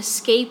wasn't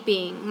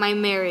escaping my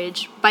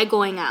marriage by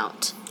going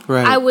out.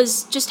 Right. I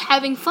was just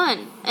having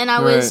fun, and I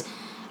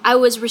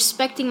was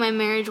respecting my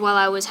marriage while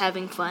I was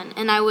having fun,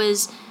 and I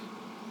was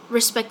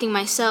respecting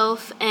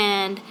myself,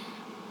 and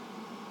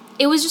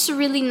it was just a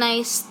really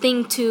nice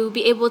thing to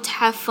be able to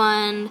have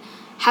fun,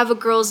 have a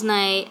girls'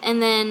 night,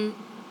 and then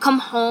come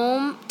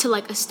home to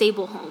like a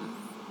stable home,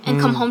 and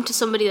come home to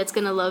somebody that's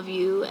gonna love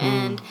you,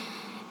 and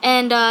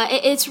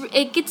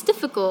it gets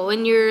difficult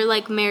when you're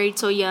like married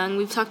so young.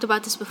 We've talked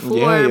about this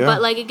before,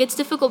 but like it gets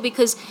difficult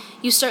because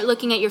you start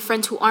looking at your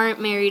friends who aren't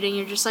married, and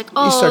you're just like,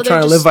 oh, you start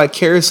trying to live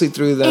vicariously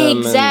through them.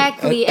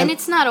 Exactly, and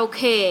it's not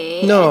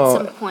okay. No,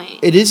 at some point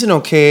it isn't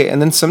okay.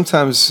 And then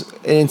sometimes,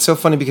 and it's so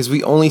funny because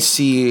we only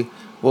see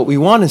what we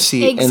want to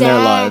see in their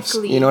lives.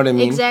 You know what I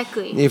mean?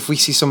 Exactly. If we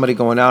see somebody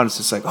going out, it's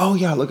just like, oh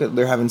yeah, look at,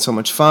 they're having so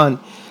much fun.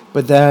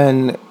 But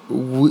then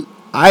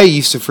I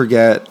used to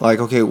forget, like,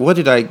 okay, what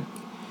did I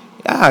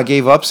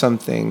gave up some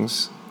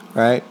things,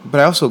 right? But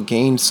I also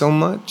gained so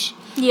much.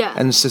 Yeah.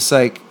 And it's just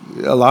like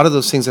a lot of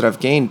those things that I've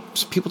gained,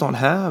 people don't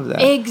have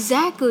that.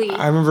 Exactly.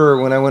 I remember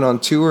when I went on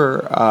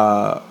tour,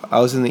 I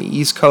was in the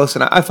East Coast,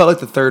 and I felt like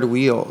the third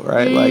wheel,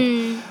 right?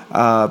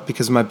 Like,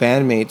 because my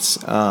bandmates,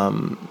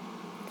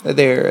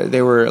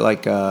 they were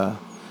like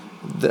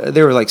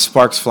there were like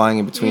sparks flying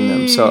in between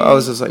them. So I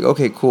was just like,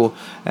 okay, cool.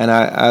 And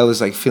I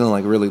was like feeling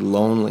like really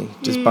lonely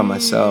just by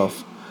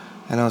myself.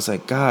 And I was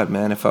like, God,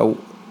 man, if I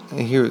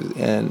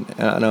and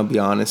I'll be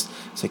honest,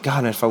 it's like,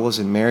 God, if I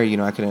wasn't married,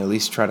 I could at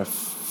least try to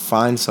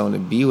find someone to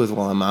be with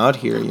while I'm out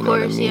here. You know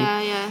what I mean?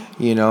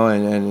 Yeah.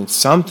 And it's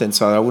something,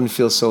 so I wouldn't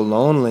feel so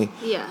lonely.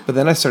 Yeah. But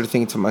then I started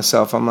thinking to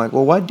myself, I'm like,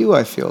 well, why do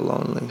I feel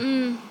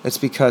lonely? It's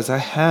because I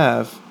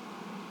have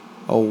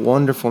a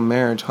wonderful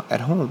marriage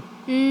at home.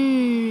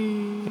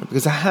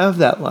 Because I have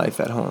that life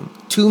at home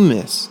to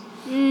miss,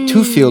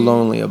 to feel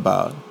lonely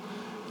about.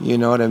 You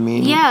know what I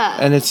mean? Yeah.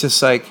 And it's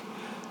just like,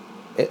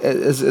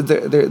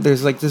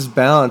 there's like this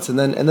balance, and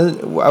then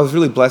I was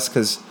really blessed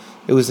because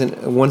it was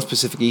in one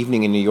specific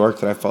evening in New York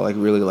that I felt like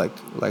really like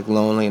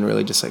lonely and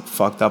really just like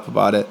fucked up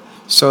about it.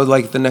 So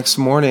like the next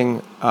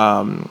morning, so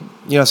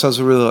I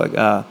was really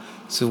like,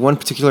 so one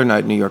particular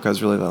night in New York, I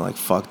was really like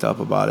fucked up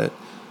about it.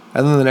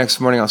 And then the next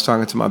morning, I was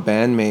talking to my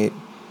bandmate,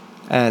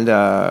 and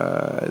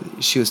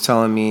she was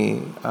telling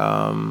me,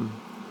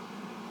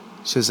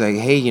 she was like,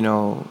 hey,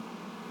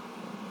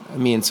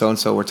 me and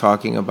so-and-so were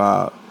talking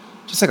about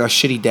just like how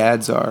shitty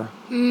dads are,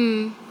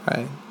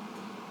 right?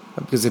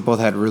 Because they both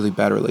had really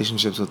bad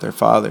relationships with their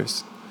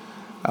fathers,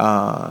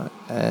 and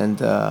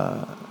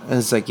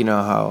it's like,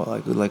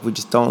 how like we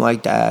just don't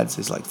like dads.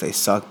 It's like they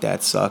suck,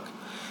 dads suck.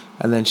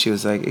 And then she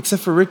was like,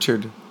 except for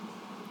Richard,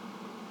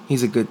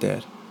 he's a good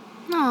dad.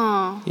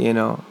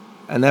 Aww.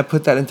 And that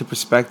put that into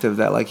perspective.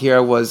 That like here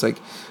I was like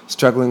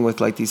struggling with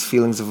like these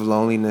feelings of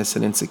loneliness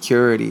and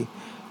insecurity.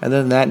 And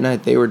then that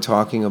night they were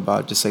talking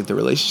about just like the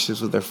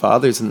relationships with their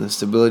fathers and the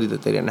stability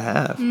that they didn't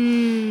have.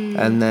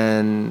 And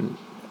then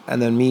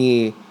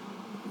me,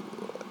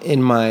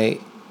 in my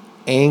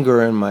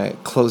anger and my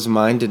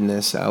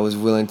closed-mindedness, I was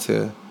willing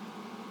to,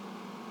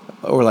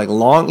 or like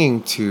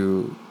longing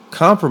to,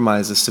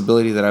 compromise the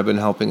stability that I've been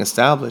helping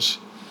establish,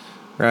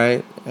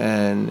 right?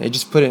 And it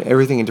just put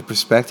everything into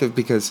perspective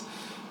because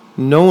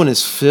no one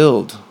is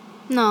filled.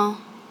 No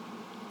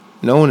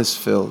one is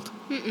filled.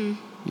 Mm-mm.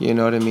 You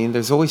know what I mean?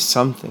 There's always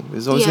something.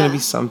 There's always going Yeah. to be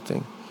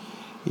something.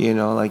 You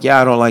know, like,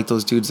 yeah, I don't like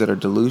those dudes that are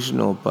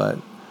delusional, but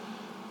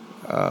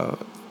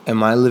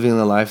am I living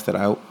the life that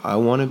I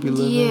want to be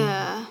living?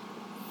 Yeah.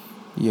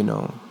 You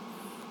know?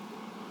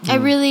 I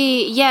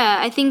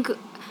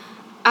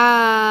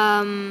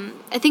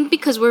think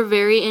because we're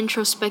very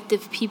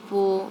introspective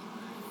people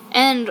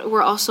and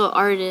we're also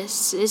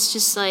artists, it's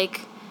just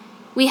like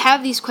we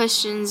have these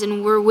questions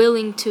and we're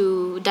willing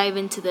to dive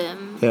into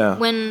them. Yeah.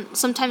 When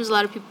sometimes a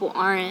lot of people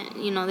aren't,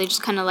 they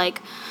just kind of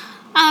like,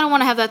 I don't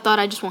want to have that thought,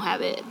 I just won't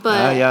have it.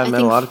 But yeah, I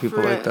met a lot of think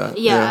people like that.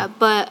 Yeah,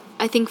 but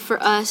I think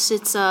for us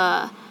it's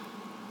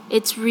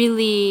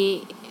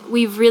really,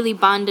 we've really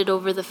bonded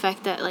over the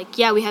fact that, like,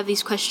 yeah, we have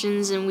these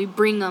questions and we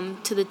bring them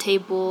to the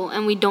table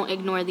and we don't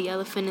ignore the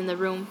elephant in the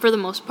room for the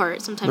most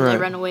part. Sometimes I Right.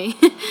 run away.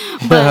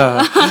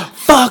 But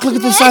Fuck, look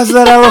at the size of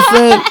that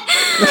elephant.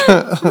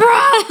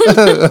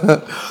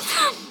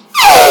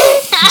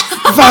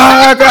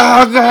 Fuck,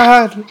 oh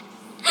God.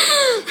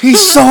 He's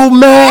so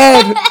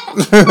mad.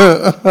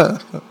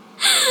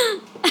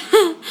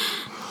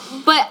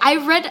 But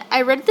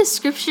I read the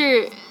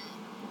scripture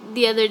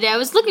the other day. I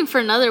was looking for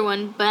another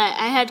one, but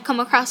I had come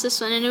across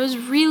this one and it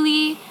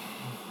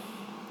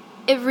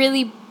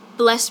really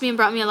blessed me and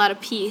brought me a lot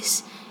of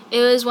peace.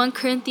 It was 1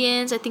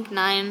 Corinthians, I think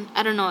 9.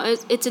 I don't know.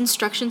 It's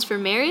instructions for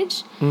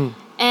marriage.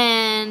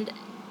 And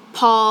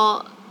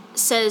Paul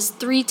says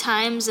 3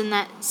 times in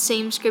that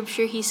same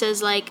scripture, he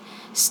says, like,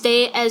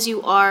 stay as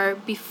you are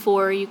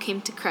before you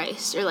came to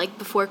Christ, or like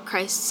before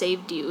Christ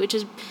saved you, which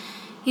is,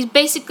 he's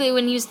basically,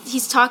 when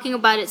he's talking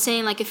about it,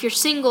 saying, like, if you're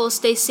single,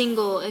 stay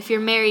single. If you're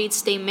married,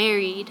 stay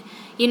married.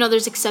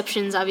 There's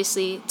exceptions,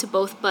 obviously, to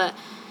both, but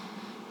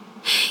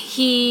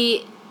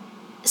he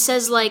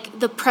says, like,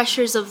 the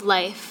pressures of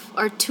life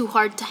are too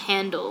hard to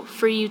handle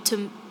for you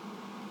to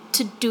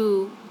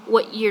do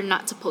what you're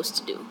not supposed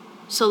to do.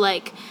 So,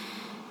 like,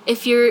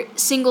 if you're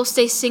single,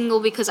 stay single,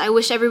 because I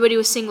wish everybody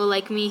was single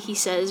like me, he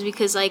says,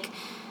 because, like,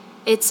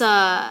 it's,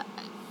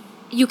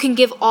 you can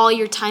give all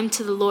your time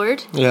to the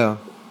Lord. Yeah.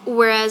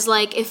 Whereas,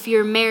 like, if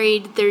you're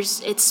married,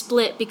 it's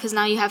split, because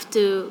now you have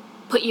to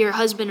put your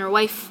husband or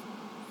wife.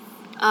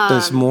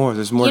 There's more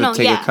to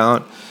take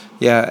account.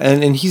 Yeah,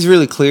 and he's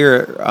really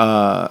clear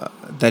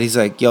that he's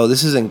like, yo,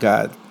 this isn't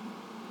God.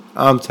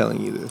 I'm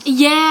telling you this.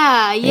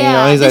 Yeah.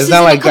 He's this it's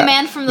not like a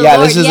command from the Lord.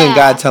 Lord. This isn't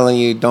God telling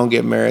you don't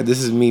get married.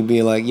 This is me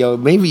being like, yo,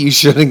 maybe you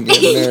shouldn't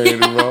get married,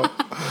 bro.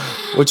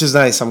 Which is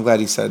nice. I'm glad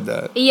he said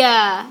that.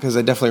 Yeah. Because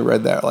I definitely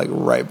read that, like,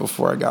 right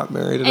before I got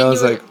married. And I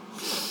was like,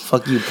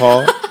 fuck you,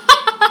 Paul.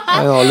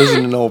 I don't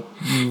listen to no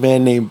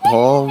man named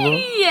Paul, bro.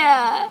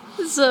 Yeah.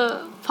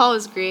 So, Paul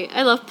was great.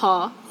 I love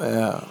Paul.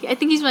 Yeah. I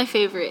think he's my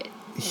favorite.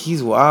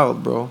 He's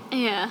wild, bro.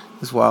 Yeah.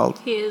 He's wild.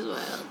 He is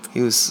wild.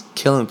 He was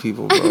killing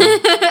people, bro.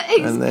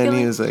 And then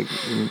he was like,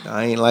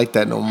 I ain't like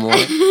that no more.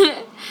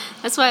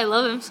 That's why I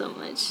love him so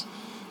much.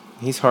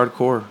 He's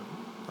hardcore.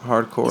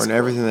 He's in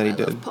everything that he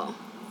did. Love Paul.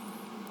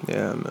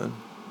 Yeah, man.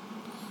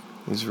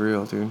 He's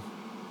real, dude.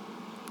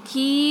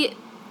 He,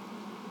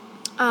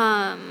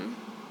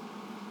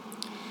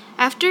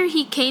 after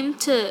he came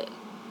to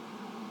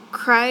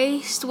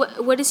Christ,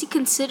 what is he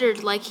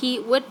considered? Like,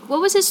 what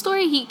was his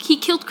story? He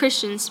killed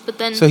Christians, but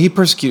then... So he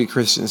persecuted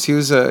Christians. He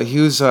was a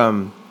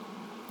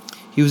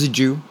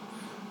Jew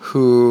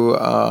who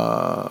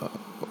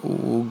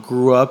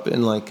grew up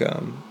in, like,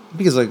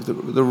 because, like,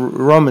 the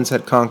Romans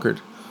had conquered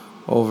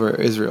over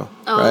Israel,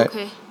 right?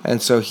 Okay. And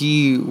so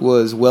he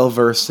was well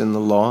versed in the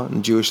law,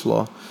 in Jewish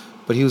law,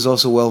 but he was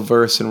also well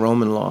versed in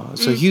Roman law.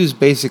 So he was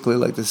basically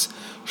like this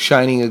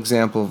shining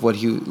example of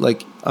what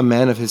like a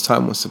man of his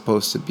time was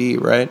supposed to be,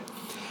 right?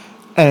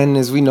 And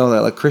as we know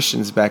that, like,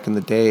 Christians back in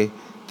the day,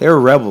 they were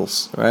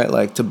rebels, right?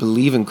 Like, to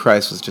believe in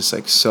Christ was just,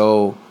 like,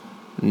 so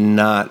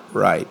not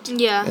right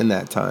in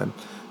that time.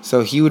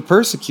 So he would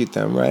persecute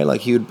them, right?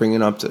 Like, he would bring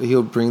them up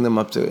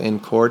to in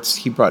courts.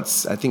 He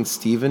brought, I think,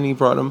 Stephen. He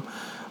brought him.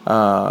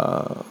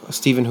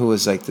 Stephen, who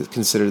was, like,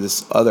 considered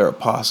this other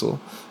apostle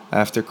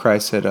after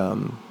Christ had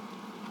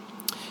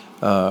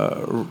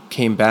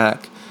came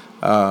back.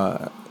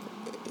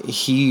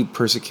 He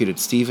persecuted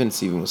Stephen.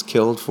 Stephen was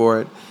killed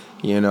for it,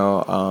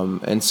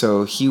 and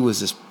so he was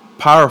this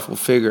powerful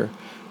figure.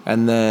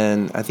 And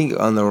then I think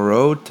on the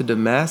road to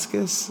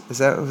Damascus, was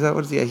that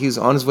what? Yeah, he was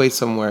on his way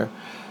somewhere.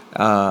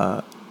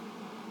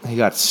 He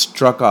got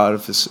struck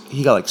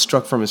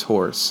struck from his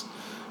horse,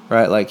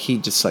 right? Like, he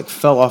just, like,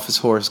 fell off his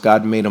horse.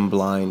 God made him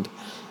blind,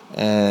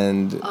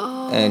 and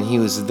he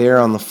was there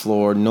on the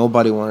floor.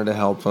 Nobody wanted to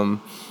help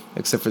him,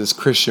 except for this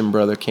Christian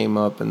brother came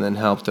up and then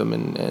helped him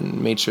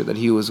and made sure that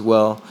he was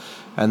well.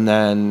 And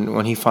then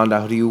when he found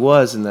out who he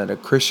was and that a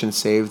Christian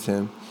saved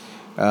him,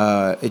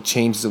 it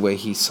changed the way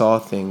he saw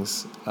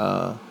things,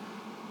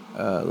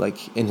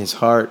 like, in his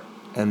heart.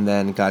 And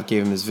then God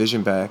gave him his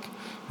vision back.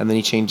 And then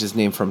he changed his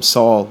name from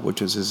Saul, which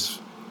was his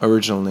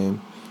original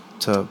name,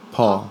 to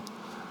Paul.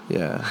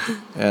 Yeah.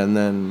 And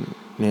then,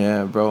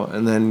 yeah, bro.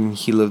 And then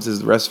he lived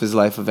the rest of his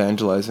life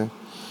evangelizing.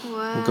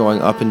 Wow.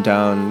 Going up and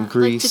down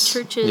Greece.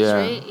 Like to churches,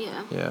 right?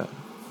 Yeah. Yeah.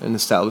 And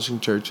establishing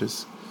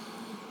churches.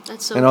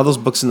 That's so And all those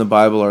cool. books in the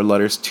Bible are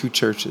letters to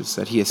churches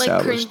that he Like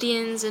established.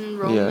 Corinthians and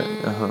Romans.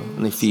 Yeah,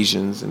 and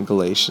Ephesians and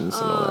Galatians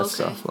and all that okay.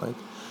 stuff. Like,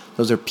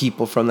 those are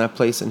people from that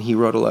place, and he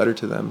wrote a letter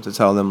to them to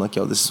tell them, like,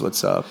 yo, this is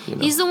what's up. You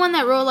know? He's the one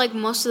that wrote like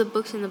most of the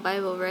books in the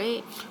Bible,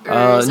 right?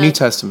 New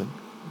Testament.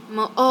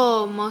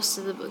 Most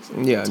of the books.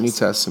 In the New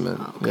Testament.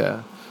 Oh, okay.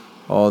 Yeah,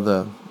 all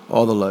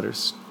the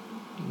letters,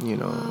 you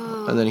know.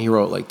 Oh. And then he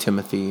wrote like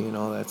Timothy and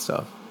all that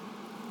stuff.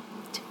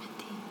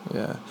 Timothy.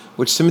 Yeah,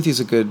 which Timothy's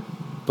a good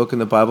book in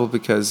the Bible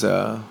because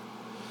so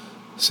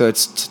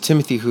it's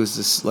Timothy, who's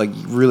this like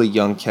really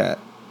young cat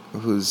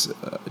who's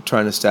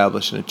trying to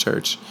establish in a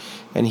church,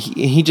 and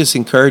he just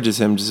encourages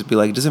him just to be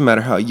like, it doesn't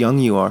matter how young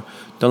you are,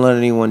 don't let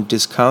anyone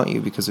discount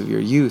you because of your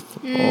youth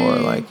or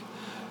like,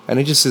 and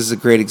it just is a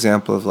great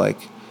example of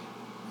like,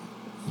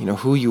 you know,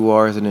 who you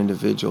are as an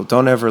individual.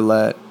 Don't ever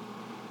let,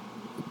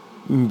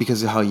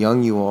 because of how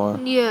young you are,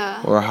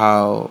 or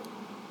how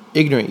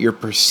ignorant you're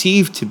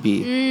perceived to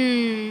be,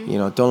 you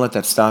know, don't let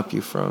that stop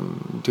you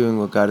from doing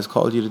what God has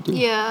called you to do.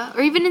 Yeah,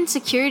 or even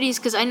insecurities,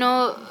 because I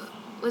know,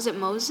 was it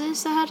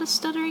Moses that had a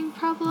stuttering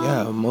problem?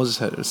 Yeah, Moses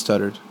had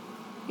stuttered.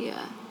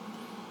 Yeah.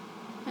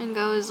 And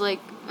God was like,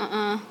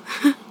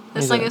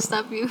 that's not gonna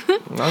stop you.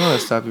 I'm not gonna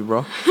stop you,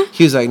 bro.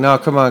 He was like, no,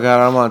 come on, God,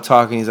 I'm gonna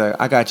talk. And he's like,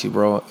 I got you,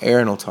 bro.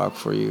 Aaron will talk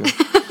for you.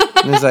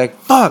 And he's like,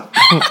 fuck.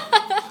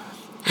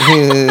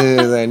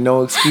 He's like,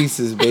 no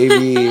excuses,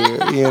 baby.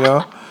 You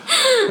know?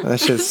 That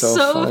shit's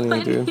so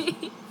funny, dude.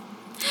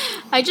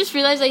 I just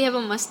realized that you have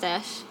a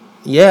mustache.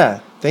 Yeah,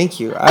 thank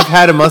you. I've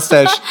had a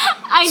mustache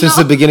since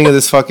the beginning of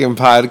this fucking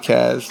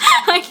podcast.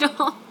 I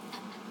know.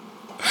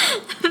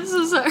 I'm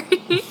so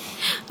sorry.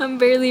 I'm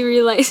barely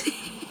realizing.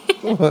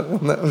 I'm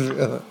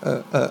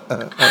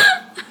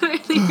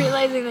barely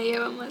realizing that you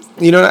have a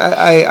mustache. You know,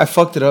 I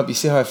fucked it up. You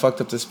see how I fucked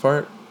up this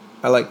part?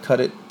 I like cut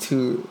it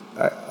to,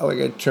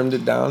 I trimmed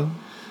it down.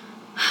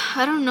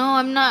 I don't know.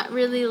 I'm not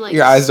really like.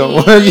 Your eyes don't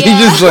work. Yeah,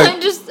 You just like.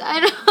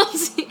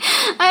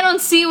 I don't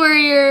see where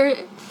you're.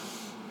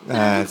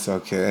 It's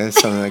okay.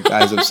 It's something that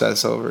guys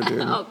obsess over,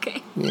 dude.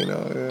 Okay. You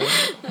know,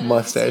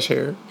 mustache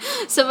hair.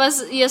 So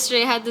us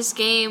yesterday had this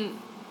game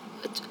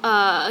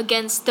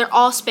against. They're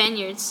all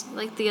Spaniards,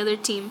 like the other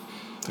team.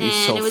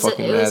 And it was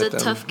a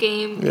tough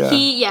game.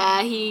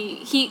 Yeah.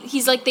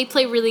 He's like, they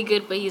play really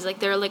good, but he's like,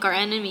 they're like our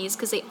enemies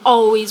because they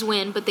always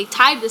win, but they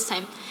tied this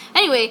time.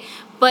 Anyway,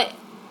 but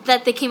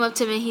that they came up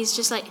to me, he's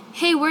just like,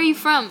 hey, where are you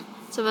from?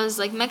 So I was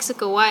like,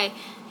 Mexico, why?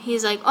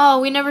 He's like,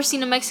 oh, we never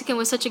seen a Mexican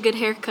with such a good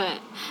haircut.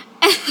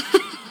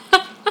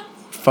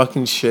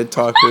 Fucking shit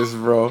talkers,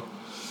 bro.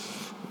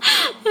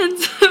 And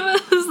so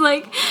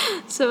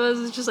I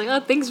was just like, oh,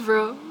 thanks,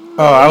 bro.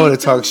 Oh, I would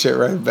have talked shit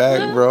right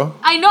back, bro.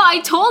 I know,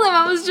 I told him,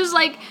 I was just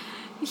like,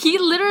 he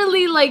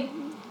literally, like,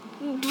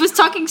 was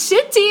talking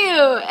shit to you.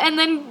 And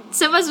then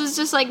Sebas was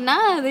just like,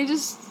 nah, they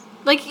just,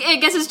 like, I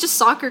guess it's just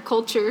soccer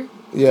culture.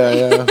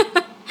 Yeah.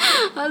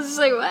 I was just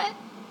like, what?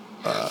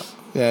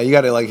 Yeah, you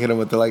gotta, like, hit him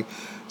with the, like,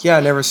 yeah, I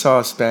never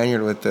saw a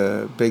Spaniard with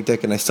a big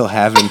dick, and I still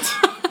haven't.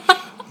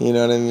 You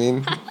know what I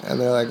mean? And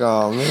they're like,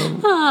 oh,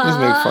 man. Just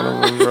make fun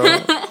of him, bro.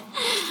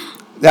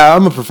 Yeah,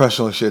 I'm a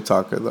professional shit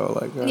talker, though.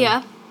 Like,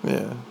 Yeah.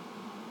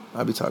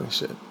 I'll be talking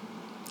shit.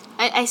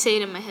 I say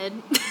it in my head.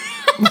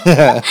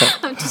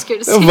 I'm too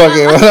scared to say it.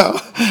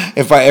 Well,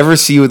 if I ever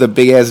see you with a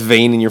big ass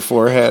vein in your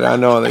forehead, I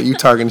know that you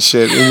talking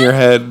shit in your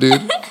head,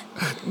 dude.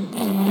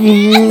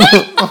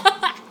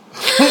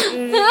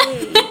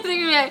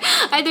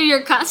 Either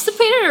you're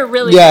constipated or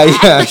really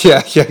bad.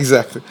 Yeah,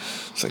 exactly.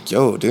 It's like,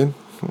 yo, dude,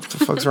 what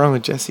the fuck's wrong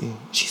with Jessie?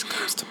 She's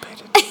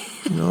constipated.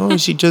 No,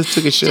 she just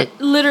took a shit.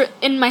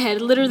 In my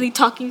head, literally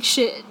talking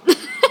shit.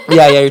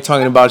 Yeah, you're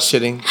talking about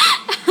shitting.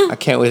 I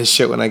can't wait to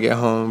shit when I get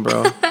home,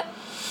 bro.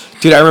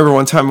 Dude, I remember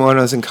one time when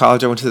I was in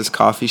college, I went to this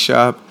coffee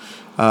shop,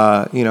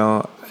 you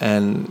know,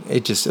 and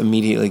it just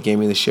immediately gave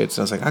me the shits. And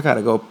I was like, I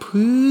gotta go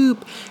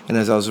poop. And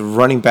as I was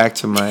running back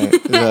to my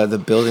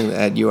the building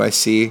at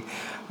UIC,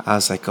 I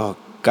was like, oh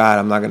God,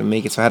 I'm not gonna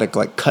make it. So I had to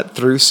like cut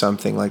through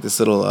something, like this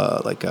little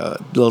like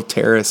a little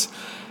terrace.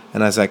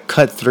 And as I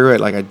cut through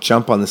it, like I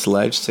jump on this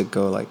ledge to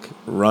go like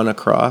run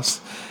across,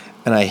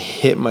 and I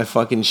hit my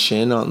fucking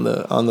shin on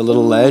the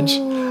little ledge.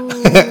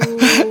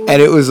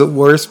 And it was the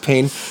worst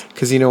pain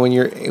because, you know, when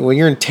you're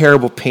in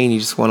terrible pain, you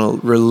just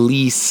want to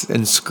release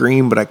and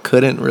scream, but I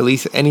couldn't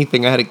release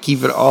anything. I had to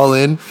keep it all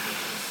in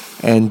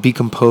and be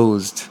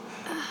composed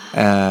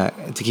to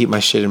keep my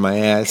shit in my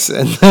ass.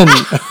 And then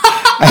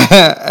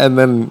and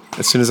then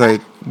as soon as I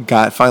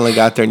finally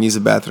got there and used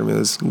the bathroom, it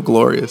was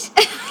glorious.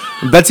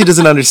 And Betsy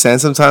doesn't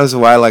understand sometimes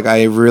why, like,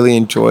 I really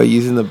enjoy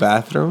using the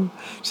bathroom.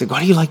 She's like, why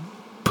do you like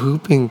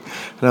pooping?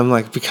 And I'm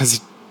like,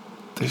 because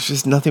there's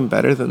just nothing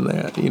better than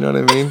that. You know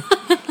what I mean?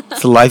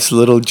 It's life's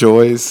little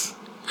joys.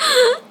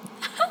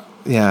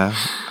 Yeah.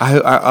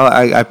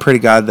 I pray to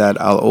God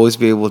that I'll always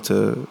be able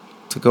to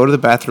go to the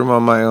bathroom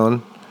on my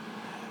own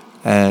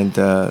and,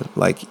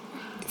 like,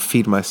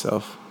 feed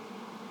myself.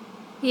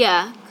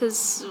 Yeah,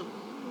 because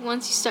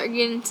once you start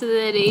getting to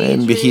that age.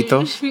 And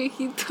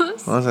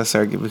viejitos. Once I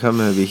start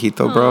becoming a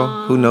viejito,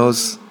 bro, who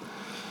knows?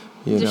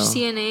 You know.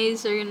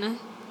 CNAs are going to.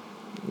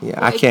 Yeah,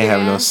 I can't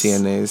have no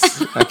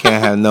CNAs. I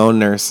can't have no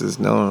nurses.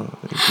 No,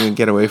 you can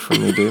get away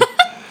from me, dude.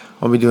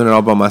 I'll be doing it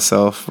all by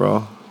myself,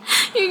 bro.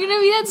 You're gonna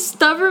be that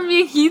stubborn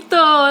viejito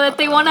that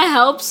they want to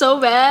help so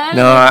bad.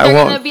 No, I They're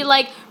won't. gonna be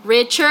like,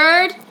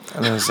 Richard.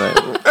 And I was like,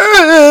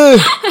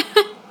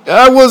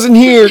 I wasn't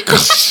here.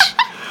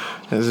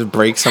 I just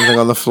break something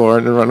on the floor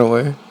and run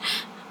away.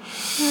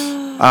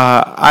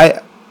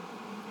 I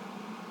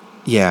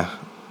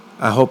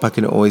hope I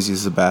can always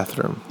use the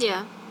bathroom.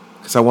 Yeah.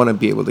 Because I want to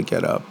be able to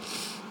get up.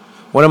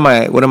 One of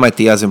my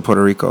tias in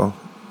Puerto Rico,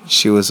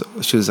 she was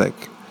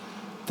like,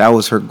 that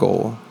was her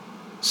goal.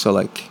 So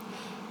like,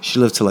 she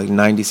lived to like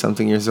 90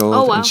 something years old.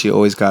 Oh, wow. And she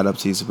always got up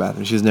to use the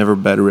bathroom. She was never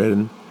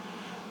bedridden.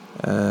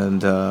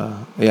 And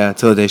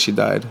till the day she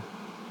died.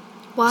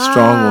 Wow.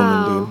 Strong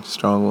woman, dude.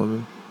 Strong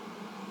woman.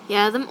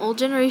 Yeah, them old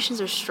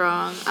generations are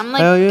strong. I'm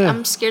Hell yeah.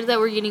 I'm scared that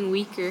we're getting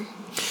weaker.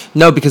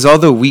 No, because all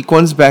the weak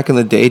ones back in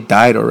the day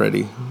died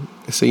already.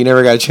 So you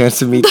never got a chance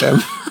to meet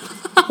them.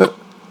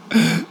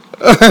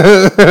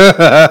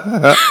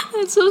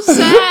 That's so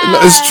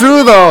sad. It's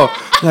true though.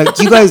 Like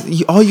you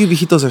guys, all you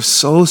viejitos are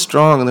so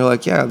strong, and they're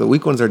like, yeah, the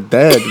weak ones are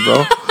dead,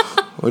 bro.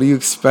 What do you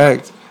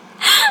expect?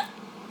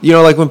 You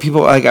know, like when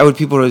people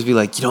people always be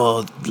like, you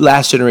know,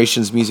 last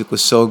generation's music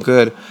was so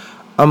good.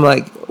 I'm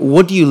like,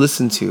 what do you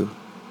listen to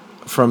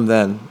from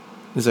then?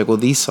 He's like, well,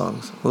 these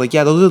songs. I'm like,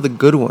 yeah, those are the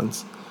good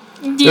ones.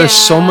 Yeah. There's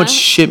so much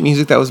shit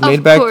music that was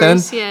made back then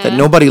that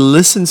nobody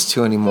listens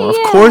to anymore.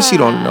 Yeah. Of course you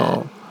don't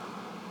know.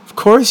 Of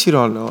course you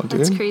don't know,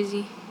 dude. That's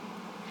crazy.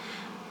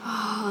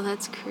 Oh,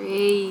 that's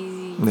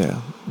crazy.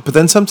 Yeah. But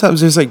then sometimes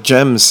there's like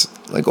gems,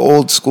 like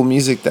old school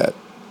music that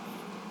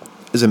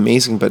is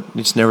amazing, but it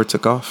just never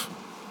took off.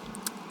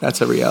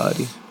 That's a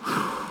reality.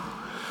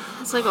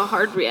 It's like a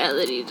hard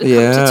reality to come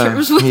to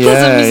terms with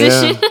as a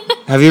musician. Yeah.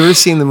 Have you ever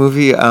seen the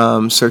movie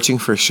Searching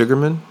for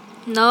Sugarman?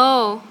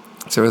 No.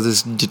 So there was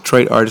this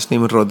Detroit artist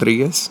named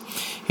Rodriguez.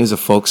 He was a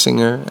folk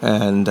singer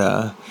and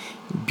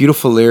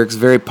beautiful lyrics,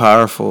 very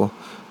powerful,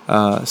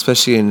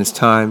 especially in his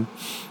time.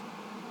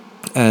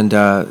 And,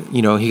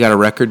 he got a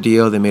record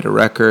deal. They made a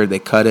record. They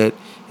cut it.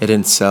 It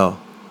didn't sell,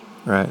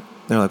 right?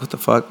 They're like, what the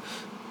fuck?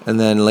 And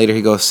then later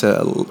he goes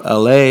to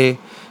L.A.,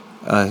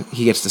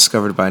 he gets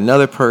discovered by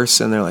another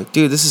person. They're like,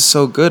 dude, this is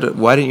so good.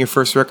 Why didn't your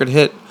first record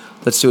hit?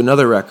 Let's do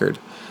another record.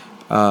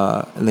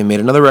 And they made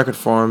another record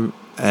for him,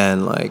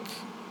 and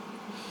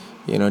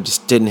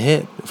just didn't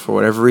hit for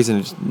whatever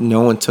reason.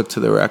 No one took to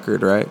the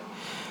record, right?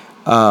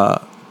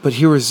 But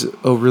here was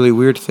a really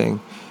weird thing.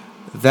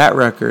 That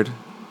record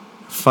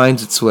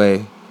finds its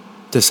way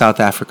to South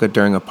Africa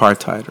during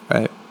apartheid,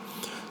 right?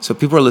 So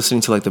people are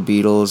listening to like the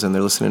Beatles, and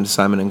they're listening to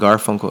Simon and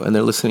Garfunkel, and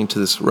they're listening to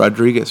this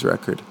Rodriguez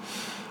record.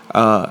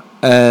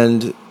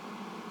 And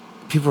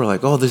people are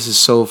like, oh, this is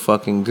so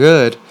fucking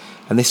good.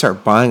 And they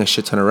start buying a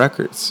shit ton of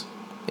records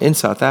in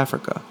South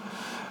Africa.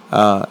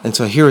 And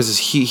so here was this,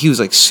 he was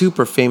like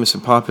super famous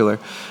and popular,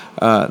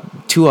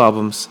 2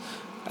 albums.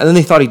 And then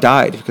they thought he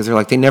died because they're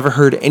like, they never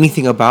heard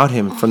anything about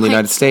him from the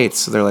United States.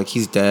 So they're like,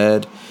 he's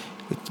dead.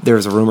 There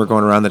was a rumor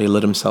going around that he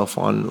lit himself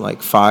on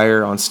like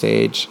fire on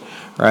stage,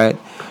 right?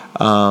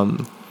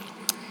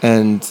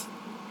 And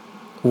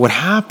what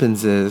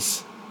happens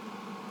is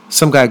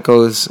some guy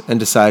goes and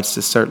decides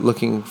to start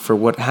looking for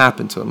what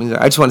happened to him. He's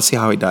like, I just want to see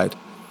how he died,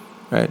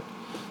 right?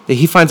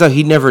 He finds out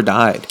he never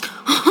died.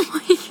 Oh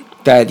my God.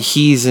 That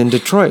he's in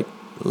Detroit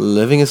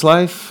living his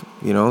life.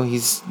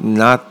 He's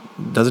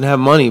doesn't have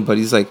money, but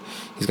he's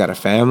got a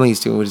family. He's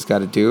doing what he's got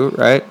to do,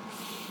 right?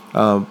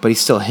 But he's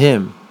still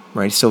him,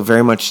 right? He's still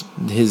very much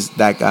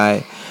that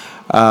guy.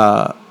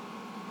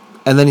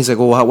 And then he's like,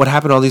 well, what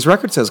happened to all these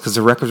record sales? Because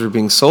the records were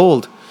being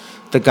sold.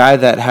 The guy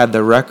that had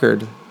the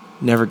record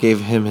never gave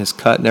him his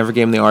cut, never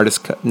gave the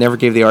artist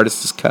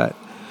his cut.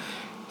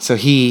 So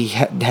he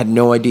had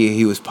no idea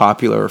he was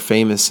popular or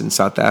famous in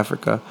South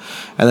Africa.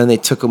 And then they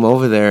took him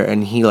over there,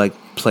 and he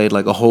played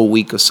a whole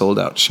week of sold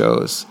out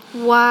shows.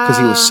 Wow. Because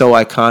he was so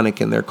iconic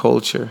in their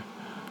culture.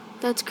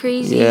 That's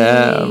crazy.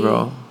 Yeah,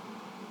 bro.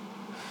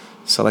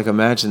 So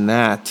imagine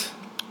that.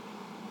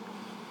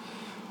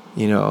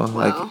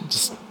 Wow.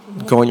 Just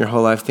going your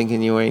whole life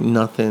thinking you ain't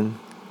nothing.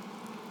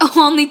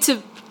 Only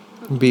to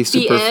be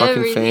super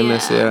fucking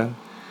famous, yeah.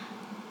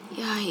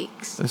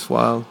 Yikes. It's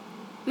wild.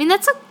 I mean,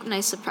 that's a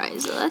nice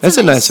surprise, though. That's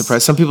a nice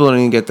surprise. Some people don't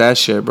even get that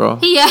shit, bro.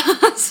 Yeah.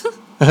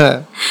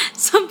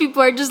 Some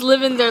people are just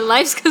living their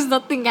lives because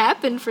nothing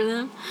happened for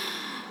them.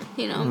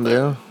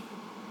 Yeah.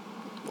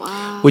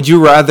 Wow. Would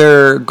you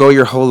rather go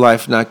your whole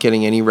life not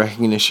getting any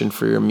recognition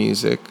for your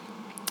music?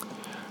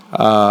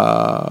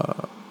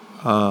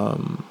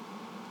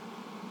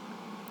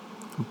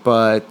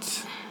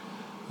 But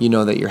you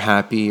know that you're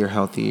happy, you're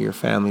healthy, your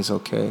family's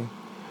okay.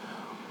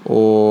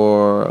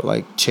 Or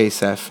chase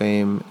that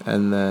fame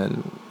and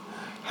then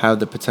have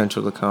the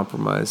potential to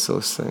compromise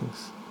those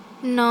things.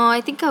 No,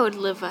 I think I would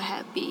live a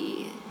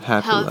happy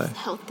life.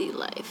 Healthy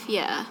life.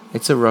 Yeah.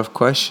 It's a rough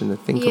question to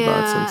think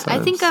about sometimes. I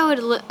think I would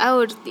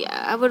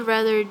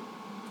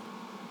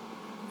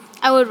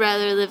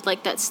rather live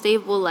that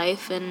stable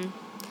life and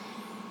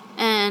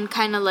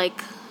kind of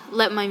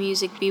let my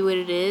music be what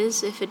it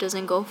is if it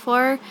doesn't go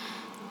far,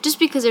 just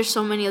because there's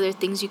so many other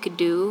things you could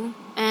do.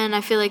 And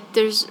I feel like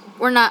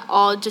we're not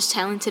all just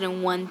talented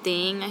in one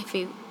thing. I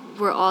think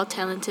we're all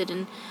talented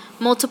in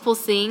multiple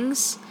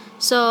things.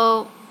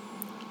 So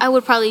I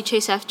would probably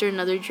chase after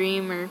another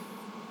dream,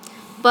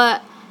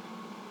 but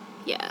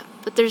yeah,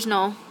 but there's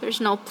no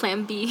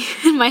plan B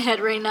in my head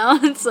right now.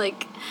 It's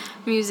like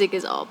music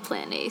is all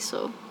plan A.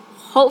 So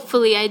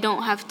hopefully I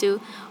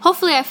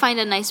find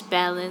a nice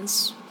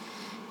balance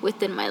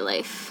within my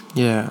life.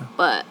 Yeah.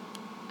 But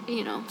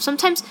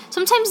sometimes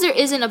there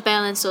isn't a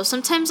balance. So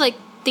sometimes like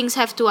things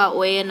have to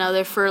outweigh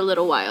another for a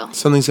little while.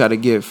 Something's got to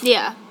give.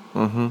 Yeah.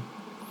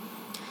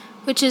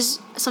 Which is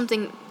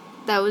something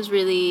that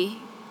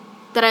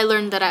I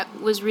learned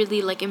that was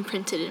really like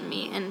imprinted in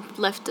me and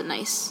left a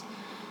nice,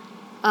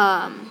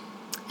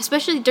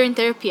 especially during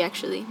therapy.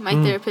 Actually, my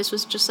therapist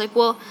was just like,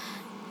 well,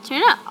 you're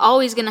not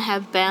always gonna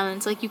have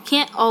balance. Like, you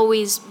can't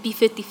always be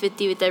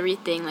 50-50 with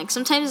everything. Like,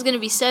 sometimes it's gonna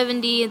be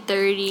 70 and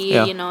 30.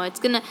 Yeah. It's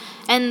gonna,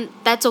 and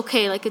that's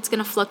okay. Like, it's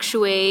gonna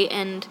fluctuate,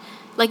 and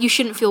like, you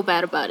shouldn't feel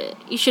bad about it.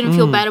 You shouldn't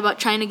feel bad about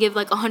trying to give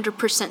like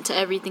 100% to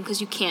everything,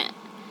 because you can't.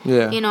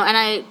 Yeah. And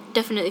I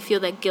definitely feel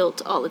that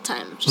guilt all the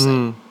time. Just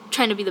like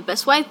trying to be the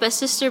best wife, best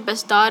sister,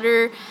 best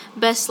daughter,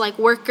 best like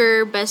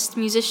worker, best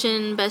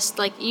musician, best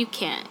like, you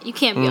can't be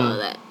all of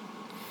that.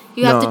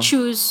 You have to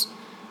choose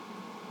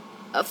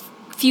a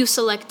few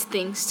select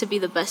things to be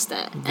the best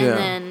at, and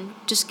then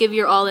just give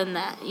your all in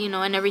that,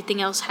 and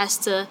everything else has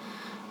to,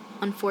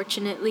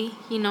 unfortunately,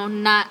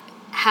 not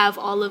have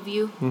all of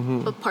you,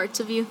 but parts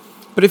of you.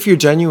 But if you're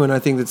genuine, I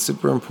think that's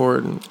super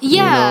important.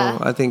 Yeah.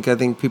 I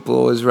think people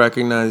always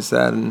recognize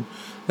that, and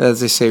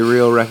as they say,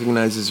 real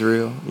recognizes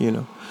real.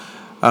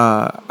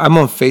 I'm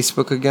on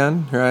Facebook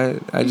again, right?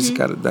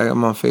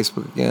 I'm on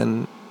Facebook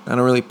again. I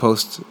don't really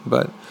post,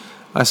 but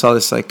I saw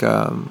this like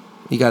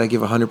you got to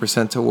give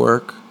 100% to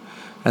work.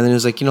 And then it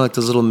was like, like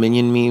those little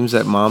minion memes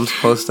that moms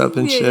post up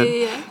and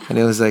shit. Yeah. And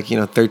it was like,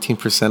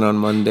 13% on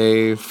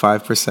Monday,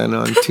 5%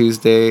 on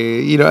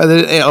Tuesday, and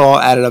then it all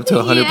added up to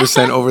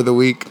 100% over the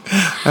week.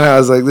 And I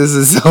was like, this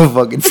is so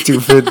fucking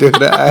stupid,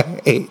 dude. I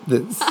hate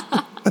this.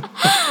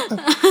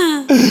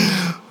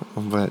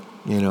 But,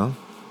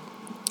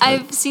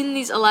 I've seen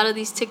a lot of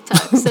these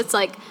TikToks that's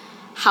like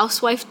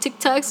housewife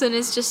TikToks, and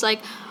it's just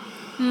like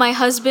my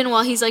husband,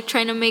 while he's like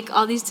trying to make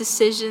all these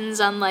decisions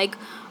on like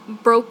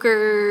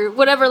broker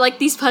whatever, like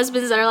these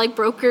husbands that are like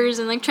brokers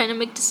and like trying to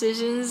make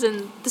decisions,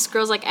 and this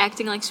girl's like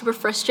acting like super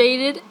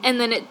frustrated, and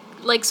then it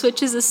like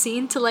switches the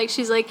scene to like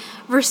she's like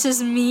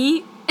versus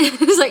me.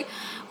 It's like,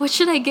 what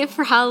should I get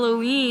for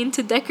Halloween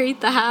to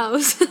decorate the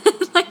house?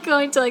 Like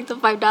going to like the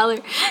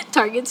 $5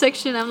 Target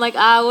section. I'm like,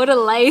 what a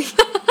life.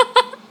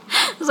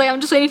 I was like,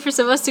 I'm just waiting for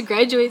some of us to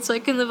graduate so I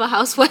can live a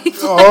housewife.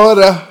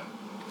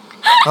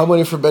 I'm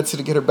waiting for Betsy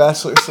to get her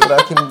bachelor's so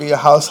that I can be a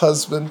house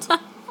husband.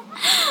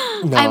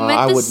 No,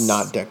 I would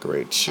not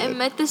decorate shit. I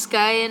met this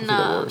guy in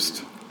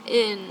worst.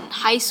 In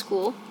high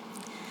school.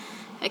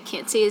 I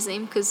can't say his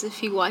name because if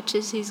he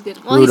watches, he's gonna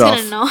Rudolph.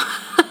 He's gonna know.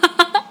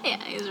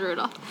 Yeah, he's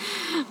Rudolph.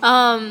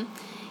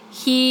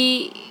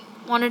 He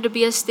wanted to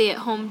be a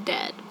stay-at-home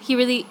dad. He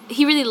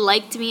really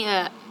liked me.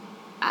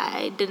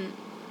 I didn't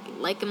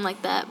like him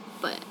like that,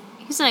 but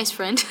he's a nice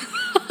friend.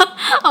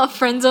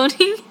 Friend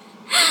zoning.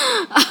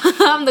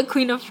 I'm the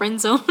queen of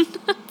friend zone.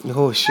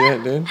 Oh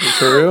shit, dude!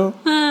 For real?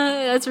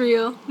 That's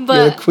real. But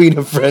you're the queen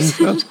of friend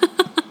zone.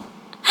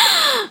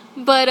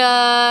 But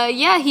I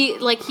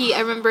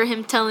remember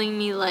him telling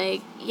me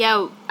like,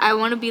 yeah, I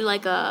want to be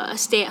like a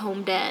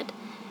stay-at-home dad,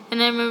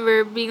 and I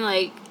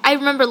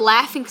remember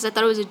laughing because I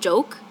thought it was a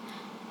joke,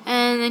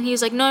 and then he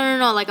was like,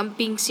 no, like, I'm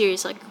being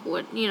serious, like,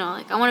 what,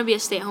 like, I want to be a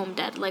stay-at-home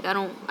dad, like,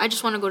 I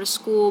just want to go to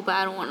school, but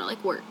I don't want to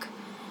like work,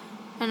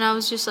 and I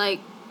was just like,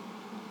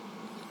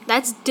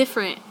 that's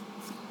different.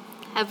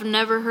 I've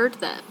never heard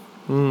that.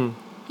 I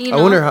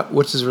wonder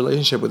what's his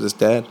relationship with his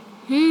dad.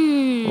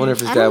 I wonder if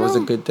his dad was a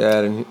good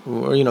dad,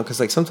 or because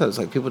like sometimes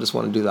like people just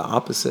want to do the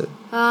opposite.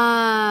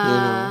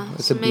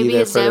 So maybe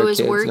his dad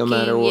was working. No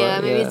matter what.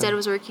 Yeah, maybe his dad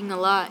was working a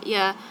lot.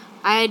 Yeah,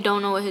 I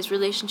don't know what his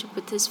relationship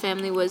with his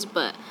family was,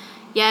 but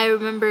yeah, I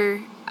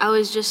remember I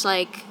was just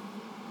like,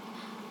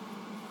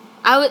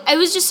 it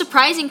was just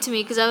surprising to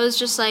me because I was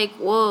just like,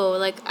 whoa,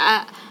 like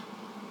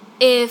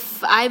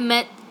if I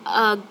met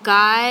a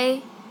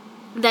guy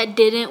that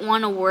didn't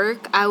want to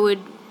work, I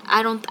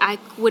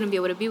wouldn't be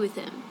able to be with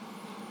him.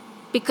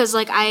 Because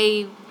like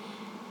I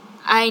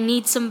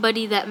need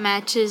somebody that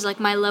matches like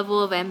my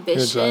level of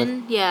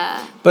ambition.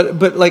 Yeah.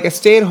 But like a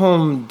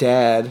stay-at-home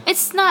dad.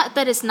 It's not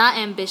that it's not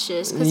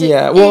ambitious. Like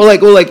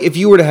if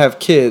you were to have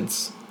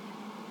kids.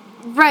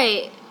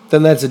 Right.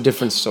 Then that's a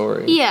different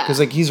story. Yeah. Because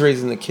like he's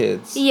raising the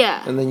kids.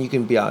 Yeah. And then you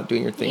can be out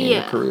doing your thing in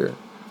your career.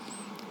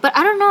 But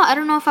I don't know. I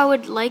don't know if I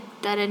would like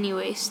that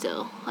anyway.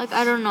 Still, like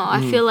I don't know.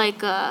 I feel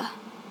like I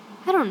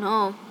don't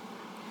know.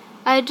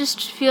 I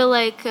just feel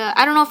like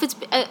I don't know if it's.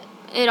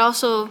 It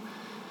also,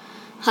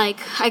 like,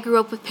 I grew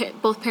up with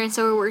both parents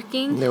that were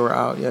working. They were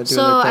out, yeah, doing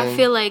so their thing. I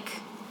feel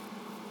like,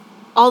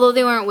 although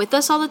they weren't with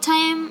us all the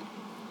time,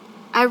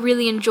 I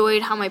really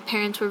enjoyed how my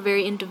parents were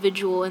very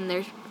individual in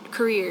their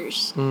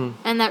careers,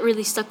 and that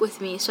really stuck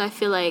with me. So I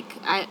feel like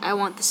I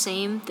want the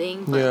same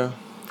thing. But, Yeah.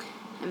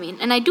 I mean,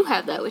 and I do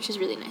have that, which is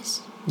really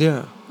nice.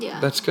 Yeah. Yeah.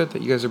 That's good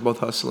that you guys are both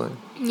hustling.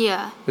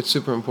 Yeah. It's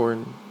super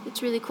important.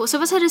 It's really cool.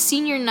 Some of us had a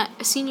senior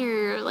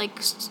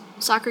like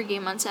soccer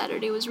game on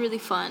Saturday. It was really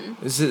fun.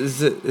 Is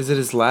it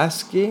his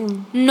last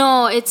game?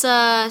 No, it's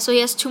so he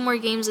has 2 more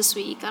games this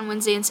week on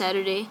Wednesday and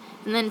Saturday,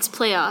 and then it's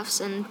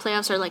playoffs, and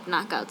playoffs are like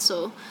knockouts,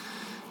 so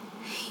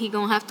he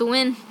gonna have to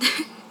win.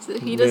 So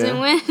if he doesn't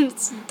win,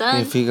 it's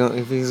done. If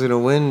he's gonna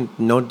win,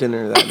 no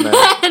dinner that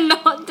night.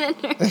 No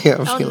dinner.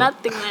 Yeah, no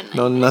nothing that night.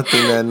 No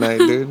nothing that night,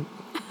 dude.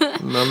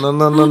 No. No,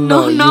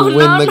 You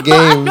win the no,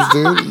 games,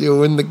 no. dude. You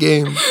win the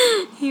game.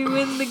 You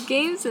win the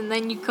games and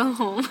then you come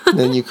home.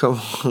 Then you come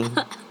home.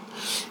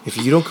 If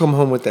you don't come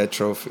home with that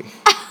trophy,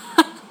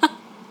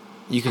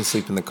 you can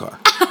sleep in the car.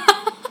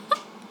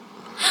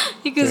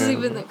 You can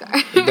sleep in the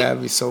car.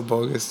 That'd be so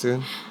bogus,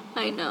 dude.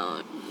 I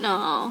know.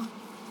 No.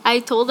 I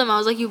told him, I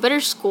was like, you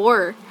better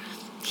score.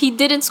 He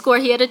didn't score.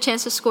 He had a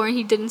chance to score and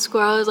he didn't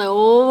score. I was like,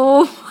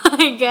 oh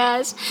my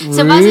gosh.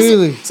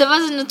 Really?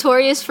 Sebas is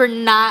notorious for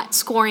not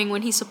scoring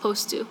when he's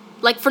supposed to.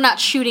 Like, for not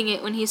shooting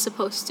it when he's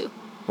supposed to.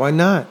 Why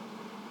not?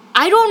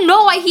 I don't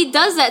know why he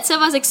does that.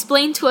 Sebas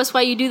explained to us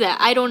why you do that.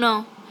 I don't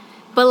know.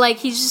 But, like,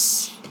 he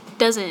just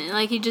doesn't.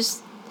 Like,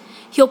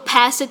 he'll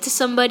pass it to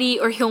somebody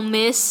or he'll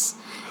miss.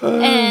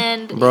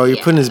 And bro, you're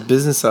putting his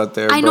business out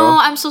there, bro. I know.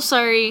 I'm so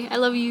sorry. I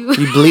love you.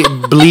 You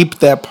bleep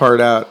that part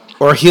out.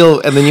 Or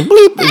and then you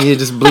bleep, and you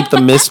just bleep the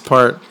miss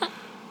part.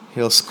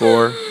 He'll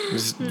score.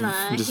 Just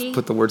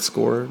put the word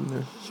score in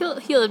there.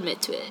 He'll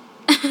admit to it.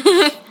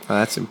 Oh,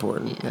 that's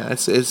important. Yeah,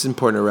 it's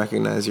important to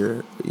recognize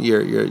your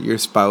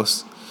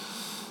spouse.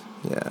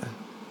 Yeah.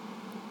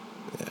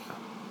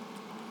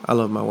 I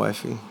love my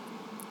wifey.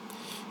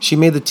 She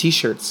made the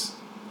T-shirts.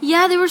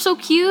 Yeah, they were so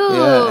cute.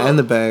 Yeah, and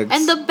the bags.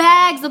 The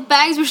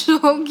bags were so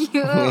cute.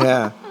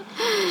 Yeah,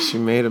 she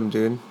made them,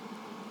 dude.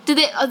 Did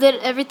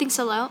everything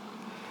sell out?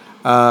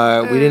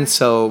 We didn't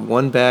sell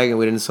one bag and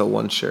we didn't sell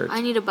one shirt. I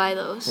need to buy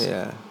those.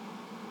 Yeah.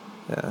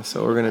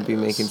 So we're gonna be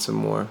making some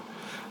more.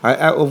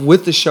 I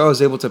with the show, I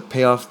was able to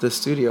pay off the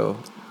studio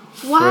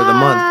for the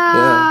month.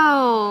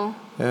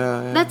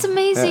 Yeah. That's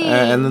amazing.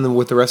 And then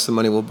with the rest of the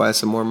money, we'll buy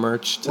some more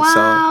merch to sell.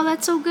 Wow,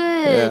 that's so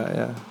good.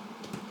 Yeah.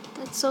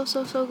 That's so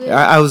good.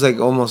 I was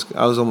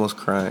almost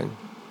crying.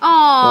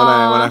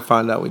 Aww. When I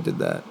found out we did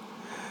that.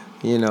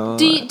 You know.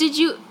 Did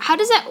you? How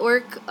does that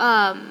work?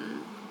 How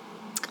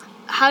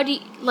do you,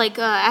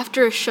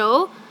 after a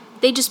show,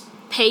 they just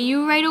pay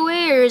you right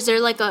away, or is there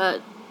like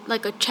a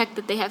check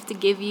that they have to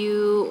give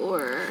you,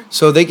 or?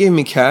 So they gave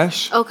me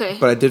cash. Okay.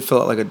 But I did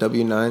fill out like a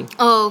W-9.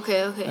 Oh,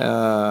 okay.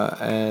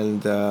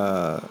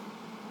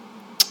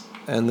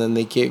 And then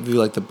they gave you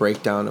like the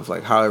breakdown of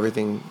like how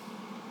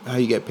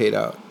you get paid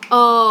out.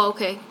 Oh,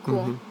 okay,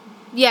 cool.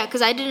 Mm-hmm. Yeah,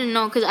 because I didn't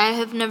know, because I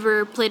have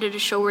never played at a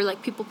show where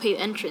like people pay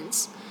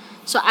entrance,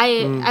 so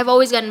I've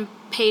always gotten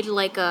paid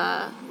like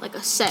a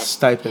set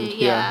stipend.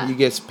 Yeah, you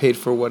get paid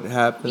for what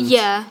happens.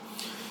 Yeah.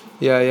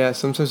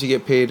 Sometimes you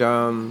get paid.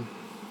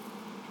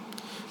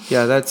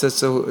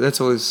 That's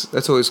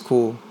always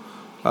cool,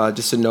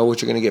 just to know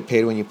what you're gonna get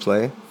paid when you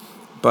play,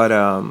 but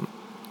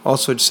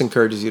also it just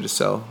encourages you to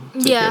sell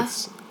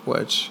tickets,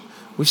 which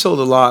we sold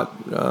a lot,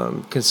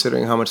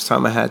 considering how much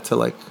time I had to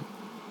like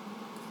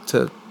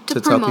to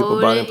tell people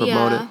about it and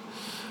promote it.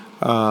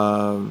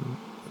 I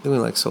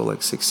think we sold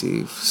like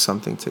 60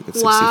 something tickets,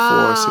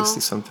 64, 60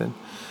 something,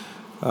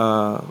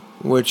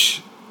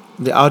 which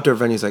the outdoor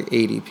venue is like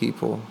 80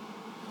 people,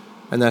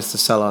 and that's to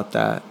sell out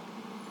that,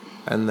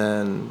 and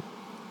then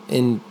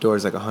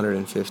indoors like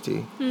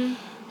 150.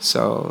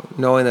 So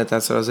knowing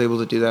that's what I was able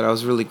to do that, I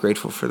was really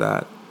grateful for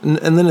that. And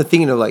then the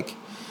thinking of like,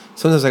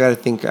 sometimes I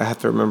have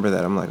to remember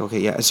that I'm like, okay,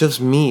 yeah, it's just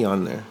me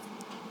on there.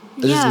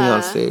 It's just me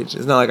on stage.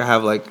 It's not like I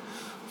have like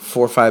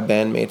 4 or 5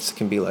 bandmates that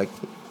can be like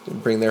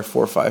bring their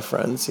 4 or 5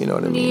 friends, you know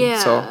what I mean? Yeah.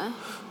 So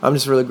I'm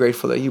just really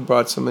grateful that you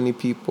brought so many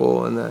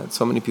people and that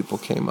so many people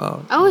came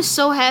out. I was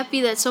so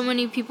happy that so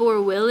many people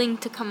were willing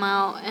to come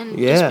out and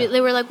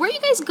they were like, "Where are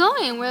you guys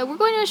going?" We're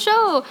going to a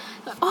show.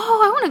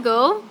 Oh, I want to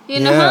go.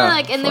 You know,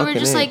 and they were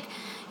just like,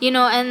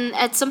 and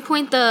at some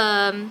point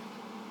I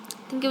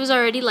think it was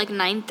already like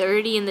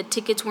 9:30 and the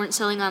tickets weren't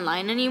selling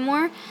online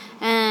anymore,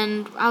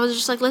 and I was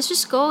just like, let's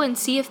just go and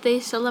see if they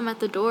sell them at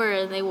the door,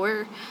 and they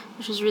were,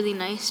 which was really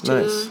nice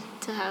too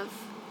to have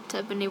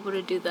been able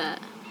to do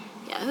that.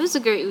 Yeah, it was a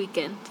great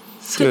weekend.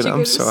 Dude,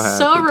 I'm so happy.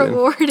 So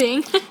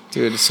rewarding.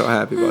 Dude, so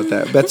happy about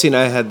that. Betsy and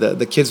I had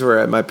the kids were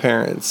at my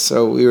parents',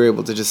 so we were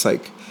able to just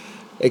like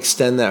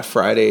extend that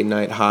Friday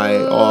night high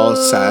all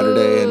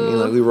Saturday,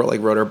 and we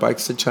rode our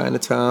bikes to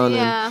Chinatown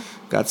and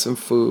got some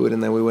food,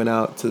 and then we went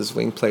out to this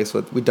wing place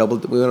we went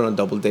on a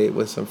double date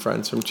with some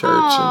friends from church. Oh,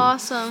 and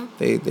awesome.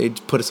 They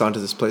put us onto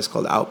this place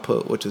called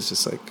Output, which is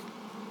just like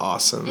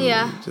awesome.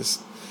 Yeah. And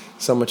just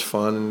so much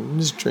fun and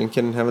just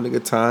drinking and having a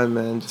good time,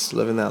 man, just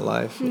living that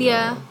life. You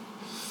know?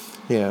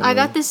 Yeah. I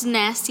got this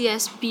nasty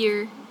ass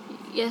beer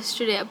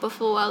yesterday at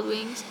Buffalo Wild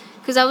Wings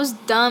because I was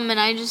dumb and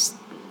I just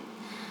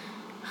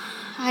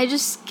I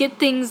just get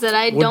things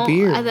that What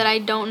beer? that I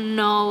don't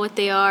know what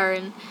they are,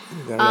 and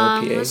You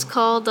got an IPA?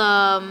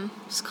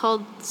 it's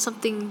called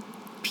something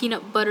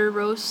peanut butter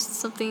roast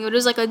something. It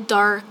was like a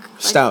dark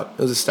Stout.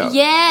 It was a stout.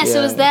 Yes, it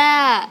was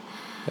that.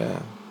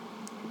 Yeah.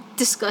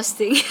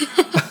 Disgusting.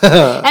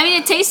 I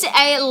mean, it tasted.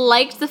 I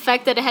liked the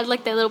fact that it had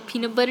like that little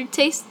peanut butter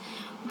taste,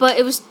 but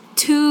it was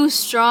too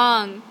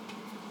strong.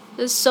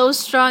 It was so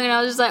strong, and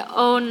I was just like,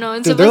 oh no.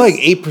 And Dude, they're like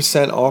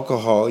 8%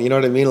 alcohol. You know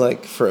what I mean?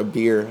 Like for a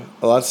beer,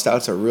 a lot of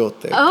stouts are real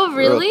thick. Oh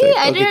really? Real thick.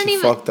 I They'll didn't get you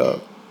even. fucked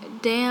up.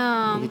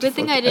 Damn. Good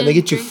thing I didn't. And they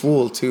get you drink-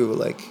 full too.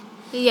 Like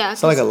Yeah.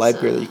 it's not like a 'cause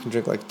light beer that you can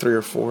drink like 3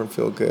 or 4 and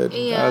feel good. I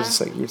Yeah. was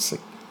just like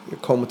you're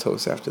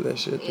comatose after that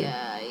shit. Dude.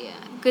 Yeah.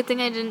 Good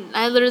thing I didn't.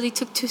 I literally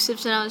took 2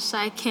 sips and I was just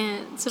like, I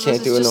can't. So Can't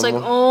was do it just no like,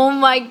 more. oh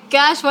my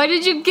gosh, why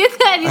did you get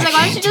that? He's I like, why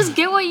don't you can't just do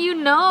get what you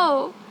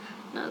know?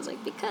 And I was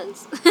like,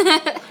 because.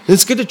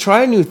 It's good to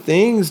try new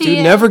things, dude.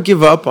 Yeah. Never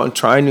give up on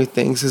trying new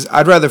things. 'Cause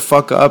I'd rather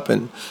fuck up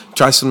and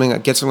try something,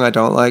 get something I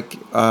don't like,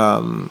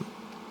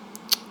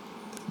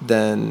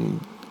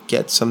 than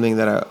get something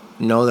that I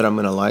know that I'm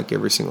gonna like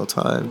every single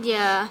time.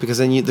 Yeah. Because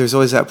then there's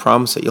always that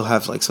promise that you'll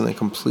have like something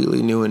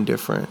completely new and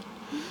different,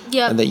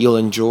 Yeah. and that you'll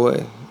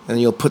enjoy, and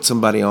you'll put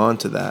somebody on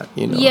to that.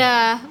 You know.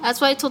 Yeah,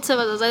 that's why I told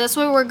Seba, I was like, that's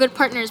why we're good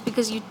partners,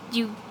 because you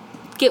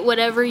get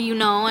whatever you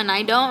know and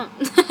I don't.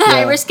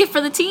 I Yeah. risk it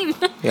for the team.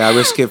 Yeah, I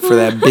risk it for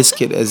that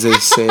biscuit, as they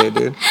say,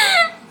 dude.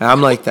 And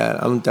I'm like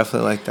that. I'm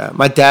definitely like that.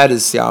 My dad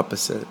is the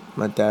opposite.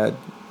 My dad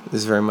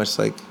is very much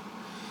like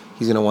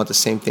he's gonna want the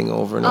same thing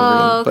over and over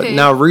again. But okay.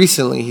 now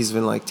recently he's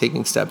been like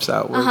taking steps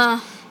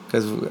outwards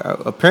because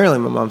apparently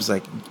my mom's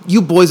like,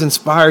 "You boys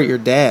inspire your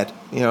dad."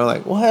 You know,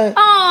 like what? Aww.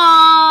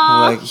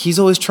 I'm like, he's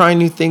always trying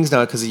new things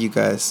now because of you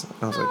guys.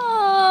 I was like,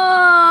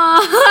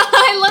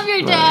 I love your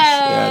nice.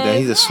 dad. Yeah, dad,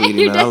 he's a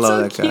sweetie, Your man. I dad's love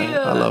so that guy. cute.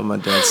 I love my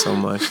dad so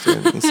much,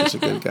 dude. He's such a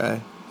good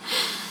guy.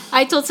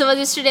 I told Seba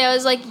yesterday, I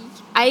was like,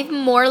 I'm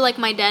more like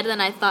my dad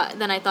than I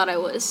thought I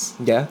was.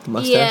 Yeah, the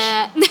mustache.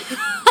 Yeah.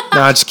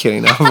 No, I'm just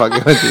kidding. No, I'm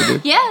fucking with you,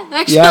 dude. Yeah,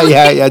 actually.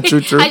 Yeah,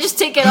 true. I just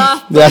take it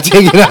off. Yeah,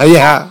 take it out.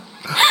 Yeah,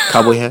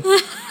 cowboy hat.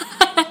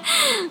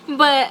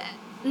 But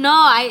no,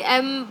 I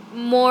am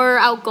more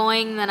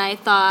outgoing than I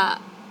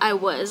thought I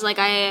was. Like,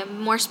 I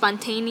am more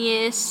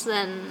spontaneous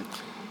than,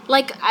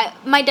 like,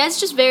 my dad's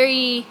just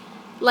very,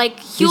 like,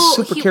 He's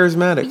super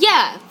charismatic.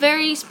 Yeah,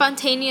 very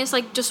spontaneous.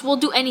 Like, just will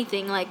do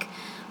anything. Like,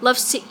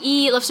 loves to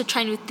eat, loves to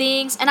try new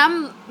things, and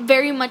I'm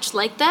very much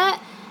like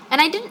that.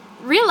 And I didn't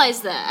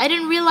realize that. I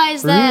didn't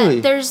realize that Really?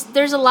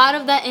 there's a lot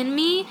of that in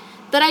me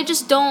that I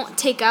just don't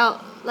take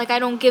out. Like, I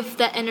don't give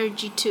that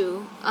energy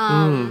to.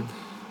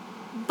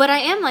 But I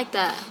am like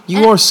that.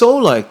 You are so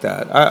like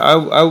that.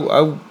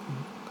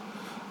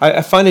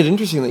 I find it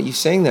interesting that you're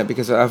saying that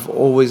because I've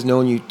always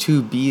known you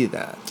to be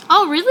that.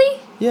 Oh, really?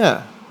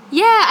 Yeah.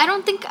 Yeah,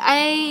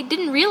 I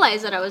didn't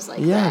realize that I was like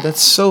that. Yeah,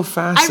 that's so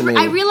fascinating.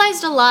 I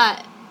realized a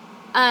lot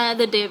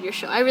the day of your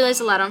show. I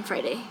realized a lot on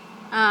Friday.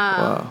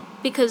 Wow.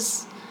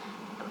 Because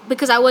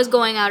I was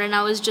going out and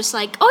I was just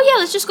like, oh yeah,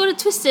 let's just go to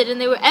Twisted,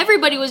 and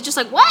everybody was just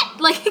like, what?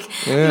 Like,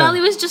 Yeah. Molly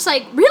was just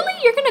like, really,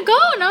 you're gonna go?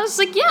 And I was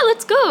like, yeah,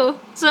 let's go.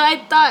 So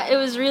I thought it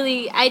was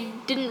really, I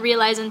didn't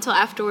realize until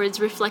afterwards,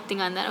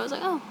 reflecting on that, I was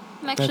like, oh,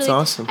 I'm actually, That's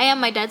awesome. I am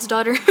my dad's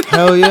daughter.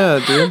 Hell yeah,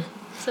 dude.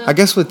 So, I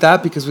guess with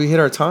that, because we hit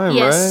our time,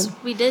 yes,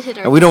 right? we did hit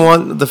our. And we don't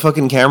want the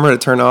fucking camera to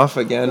turn off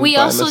again. We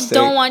by also mistake.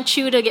 don't want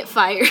you to get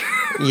fired.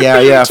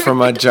 Yeah, for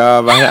my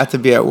job. I have to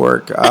be at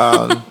work.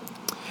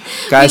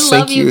 Guys, We thank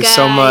love you you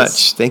so guys.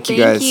 much. Thank you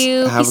Thank guys.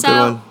 you. Have Peace a good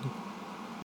out. one.